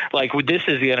burritos. Like, this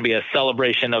is going to be a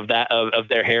celebration of that, of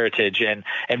their heritage, and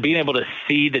being able to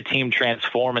see the team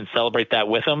transform and celebrate that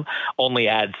with them only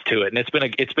adds to it. And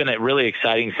it's been really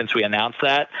exciting since we announced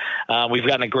that. We've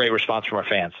gotten a great response from our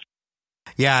fans.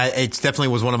 Yeah, it definitely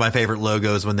was one of my favorite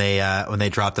logos when they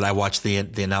dropped it. I watched the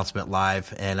announcement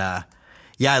live, and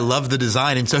I love the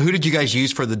design. And so, who did you guys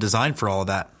use for the design for all of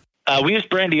that? We used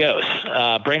Brandios.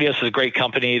 Brandios is a great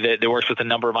company that works with a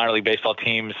number of minor league baseball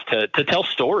teams to tell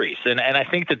stories. And I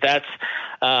think that's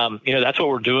that's what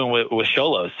we're doing with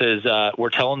Xolos is we're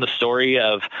telling the story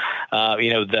of,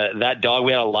 that dog.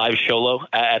 We had a live Xolo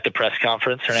at the press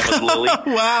conference. Her name was Lily.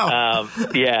 Wow.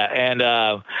 And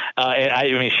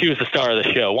she was the star of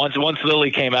the show. Once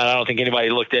Lily came out, I don't think anybody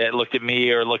looked at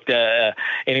me or looked at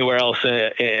anywhere else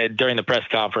during the press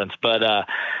conference. But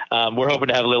we're hoping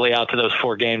to have Lily out to those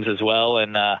 4 games as well,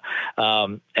 and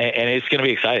it's going to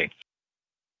be exciting.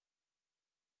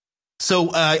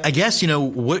 So I guess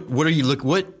what are you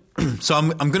So I'm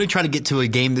going to try to get to a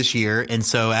game this year, and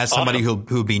so as somebody who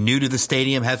would be new to the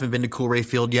stadium, hasn't been to Coolray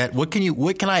Field yet, what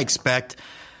can I expect?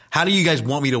 How do you guys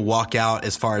want me to walk out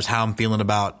as far as how I'm feeling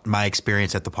about my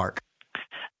experience at the park?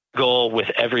 Goal with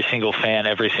every single fan,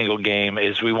 every single game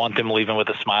is we want them leaving with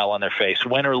a smile on their face,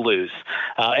 win or lose,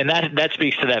 and that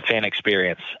speaks to that fan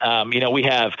experience.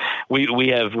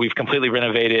 We've completely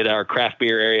renovated our craft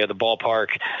beer area of the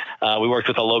ballpark. We worked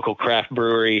with a local craft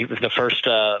brewery, the first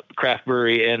craft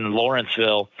brewery in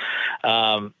Lawrenceville,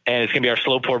 and it's going to be our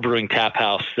slow pour brewing tap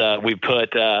house. We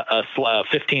put a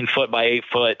 15-foot by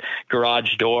 8-foot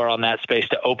garage door on that space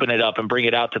to open it up and bring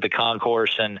it out to the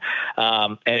concourse and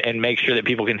make sure that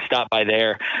people can stop by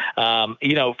there. The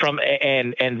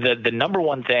number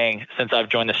one thing since I've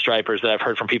joined the Stripers that I've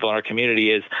heard from people in our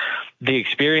community is the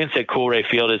experience at Coolray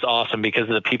Field is awesome because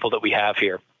of the people that we have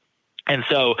here. And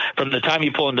so from the time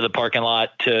you pull into the parking lot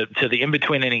to the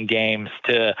in-between inning games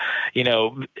to,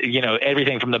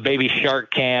 everything from the baby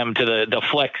shark cam to the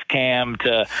flex cam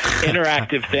to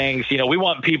interactive things, we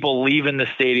want people leaving the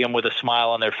stadium with a smile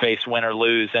on their face, win or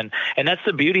lose. And that's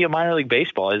the beauty of minor league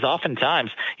baseball is oftentimes,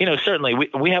 certainly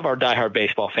we have our diehard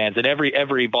baseball fans and every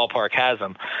ballpark has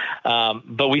them.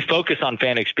 But we focus on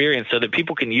fan experience so that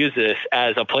people can use this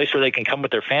as a place where they can come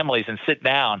with their families and sit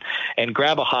down and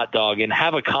grab a hot dog and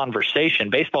have a conversation.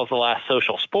 Baseball is the last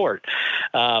social sport.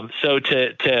 So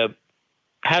to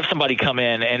have somebody come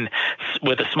in and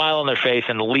with a smile on their face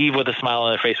and leave with a smile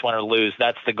on their face, win or lose,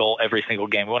 that's the goal every single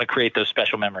game. We want to create those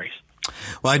special memories.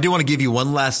 Well, I do want to give you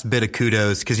one last bit of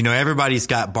kudos because, everybody's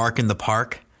got Bark in the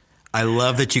Park. I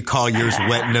love that you call yours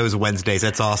Wet Nose Wednesdays.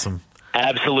 That's awesome.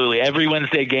 Absolutely. Every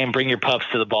Wednesday game, bring your pups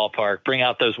to the ballpark. Bring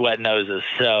out those wet noses.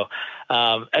 So,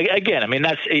 again,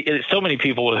 that's so many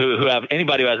people who have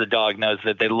anybody who has a dog knows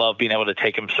that they love being able to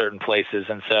take them certain places.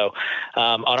 And so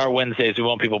on our Wednesdays, we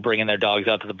want people bringing their dogs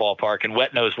out to the ballpark. And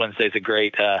Wet Nose Wednesday is a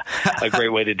great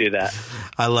way to do that.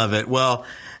 I love it. Well,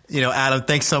 Adam,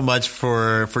 thanks so much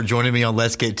for joining me on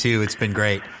Let's Get To. It's been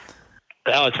great.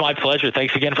 Oh, it's my pleasure.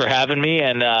 Thanks again for having me,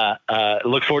 and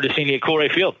look forward to seeing you at Coolray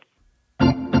Field.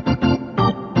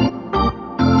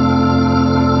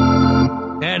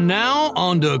 And now,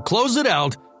 on to close it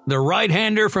out, the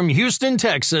right-hander from Houston,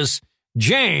 Texas,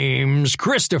 James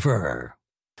Christopher.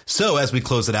 So as we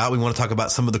close it out, we want to talk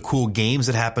about some of the cool games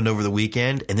that happened over the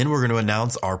weekend, and then we're going to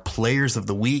announce our Players of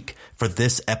the Week for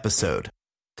this episode.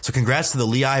 So congrats to the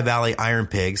Lehigh Valley Iron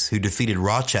Pigs, who defeated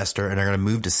Rochester and are going to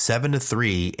move to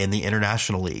 7-3 in the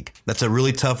International League. That's a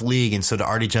really tough league, and so to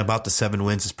already jump out to 7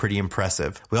 wins is pretty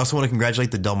impressive. We also want to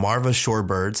congratulate the Delmarva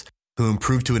Shorebirds, who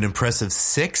improved to an impressive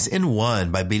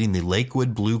 6-1 by beating the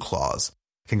Lakewood Blue Claws.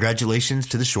 Congratulations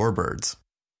to the Shorebirds.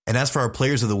 And as for our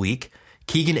Players of the Week,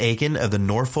 Keegan Aiken of the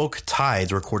Norfolk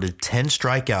Tides recorded 10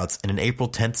 strikeouts in an April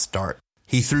 10th start.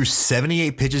 He threw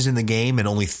 78 pitches in the game and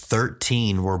only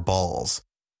 13 were balls.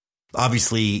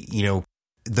 Obviously,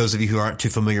 those of you who aren't too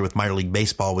familiar with minor league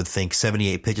baseball would think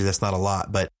 78 pitches, that's not a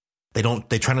lot, but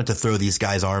they try not to throw these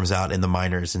guys' arms out in the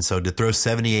minors. And so to throw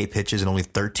 78 pitches and only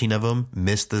 13 of them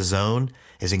missed the zone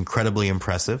is incredibly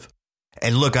impressive.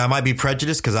 And look, I might be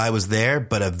prejudiced because I was there,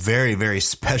 but a very, very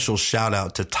special shout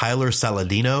out to Tyler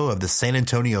Saladino of the San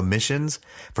Antonio Missions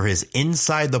for his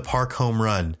inside the park home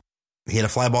run. He had a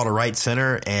fly ball to right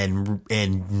center and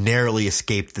narrowly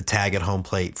escaped the tag at home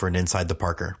plate for an inside the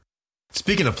parker.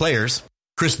 Speaking of players,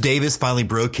 Chris Davis finally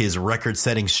broke his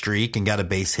record-setting streak and got a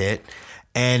base hit.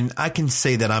 And I can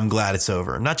say that I'm glad it's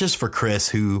over. Not just for Chris,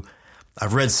 who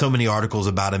I've read so many articles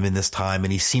about him in this time,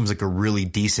 and he seems like a really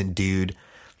decent dude.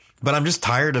 But I'm just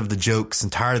tired of the jokes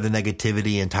and tired of the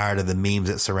negativity and tired of the memes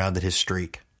that surrounded his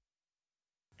streak.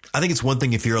 I think it's one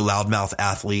thing if you're a loudmouth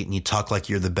athlete and you talk like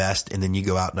you're the best and then you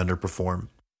go out and underperform.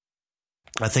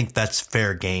 I think that's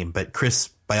fair game. But Chris,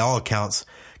 by all accounts,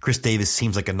 Chris Davis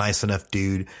seems like a nice enough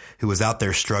dude who was out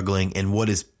there struggling in what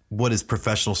is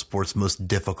professional sports' most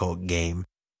difficult game.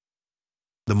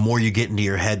 The more you get into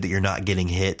your head that you're not getting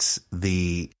hits,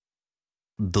 the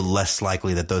less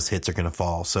likely that those hits are going to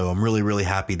fall. So I'm really, really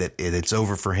happy that it's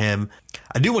over for him.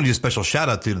 I do want to do a special shout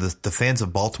out to the fans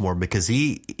of Baltimore because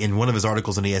he, in one of his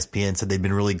articles on ESPN, said they've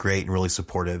been really great and really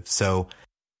supportive. So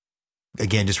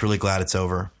again, just really glad it's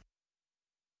over.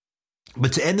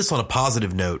 But to end this on a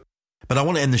positive note, but I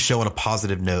want to end the show on a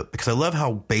positive note because I love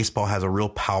how baseball has a real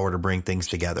power to bring things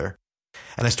together.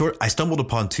 And I stumbled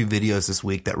upon 2 videos this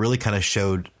week that really kind of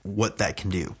showed what that can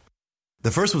do.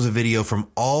 The first was a video from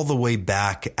all the way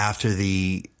back after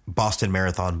the Boston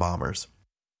Marathon bombers.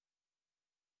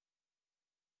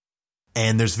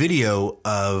 And there's video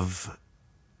of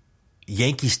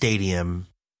Yankee Stadium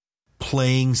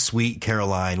playing Sweet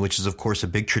Caroline, which is, of course, a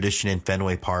big tradition in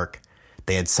Fenway Park.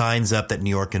 They had signs up that New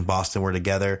York and Boston were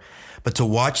together. But to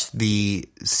watch the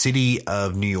city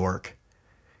of New York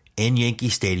in Yankee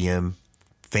Stadium,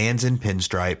 fans in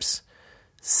pinstripes,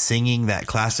 singing that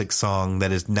classic song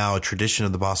that is now a tradition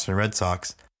of the Boston Red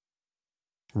Sox,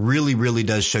 really, really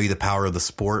does show you the power of the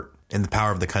sport and the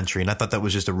power of the country. And I thought that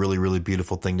was just a really, really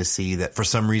beautiful thing to see that for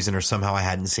some reason or somehow I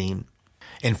hadn't seen.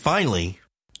 And finally,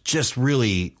 just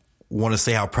really want to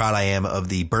say how proud I am of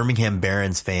the Birmingham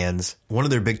Barons fans. One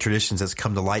of their big traditions that's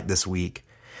come to light this week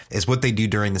is what they do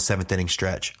during the 7th inning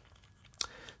stretch.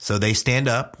 So they stand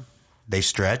up, they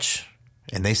stretch,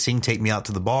 and they sing Take Me Out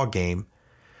to the Ball Game,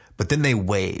 but then they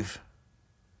wave.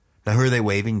 Now, who are they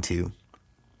waving to?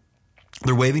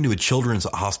 They're waving to a children's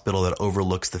hospital that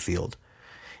overlooks the field.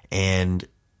 And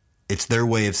it's their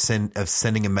way of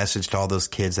sending a message to all those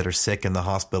kids that are sick in the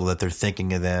hospital that they're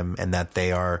thinking of them and that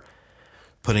they are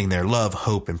putting their love,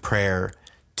 hope, and prayer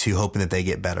to hoping that they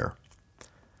get better.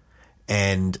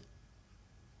 And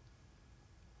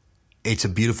it's a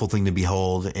beautiful thing to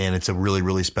behold, and it's a really,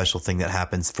 really special thing that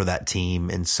happens for that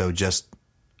team. And so just,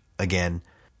 again,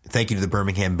 thank you to the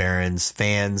Birmingham Barons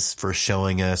fans for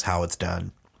showing us how it's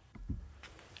done.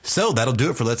 So that'll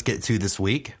do it for Let's Get To this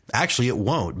week. Actually, it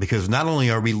won't, because not only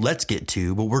are we Let's Get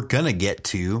To, but we're going to get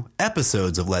to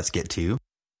episodes of Let's Get To.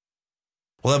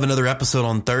 We'll have another episode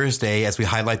on Thursday as we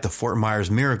highlight the Fort Myers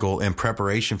Miracle in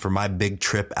preparation for my big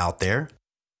trip out there.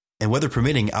 And weather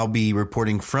permitting, I'll be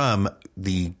reporting from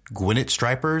the Gwinnett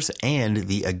Stripers and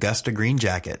the Augusta Green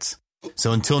Jackets.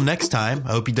 So until next time,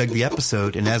 I hope you dug the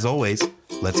episode. And as always,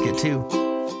 let's get to.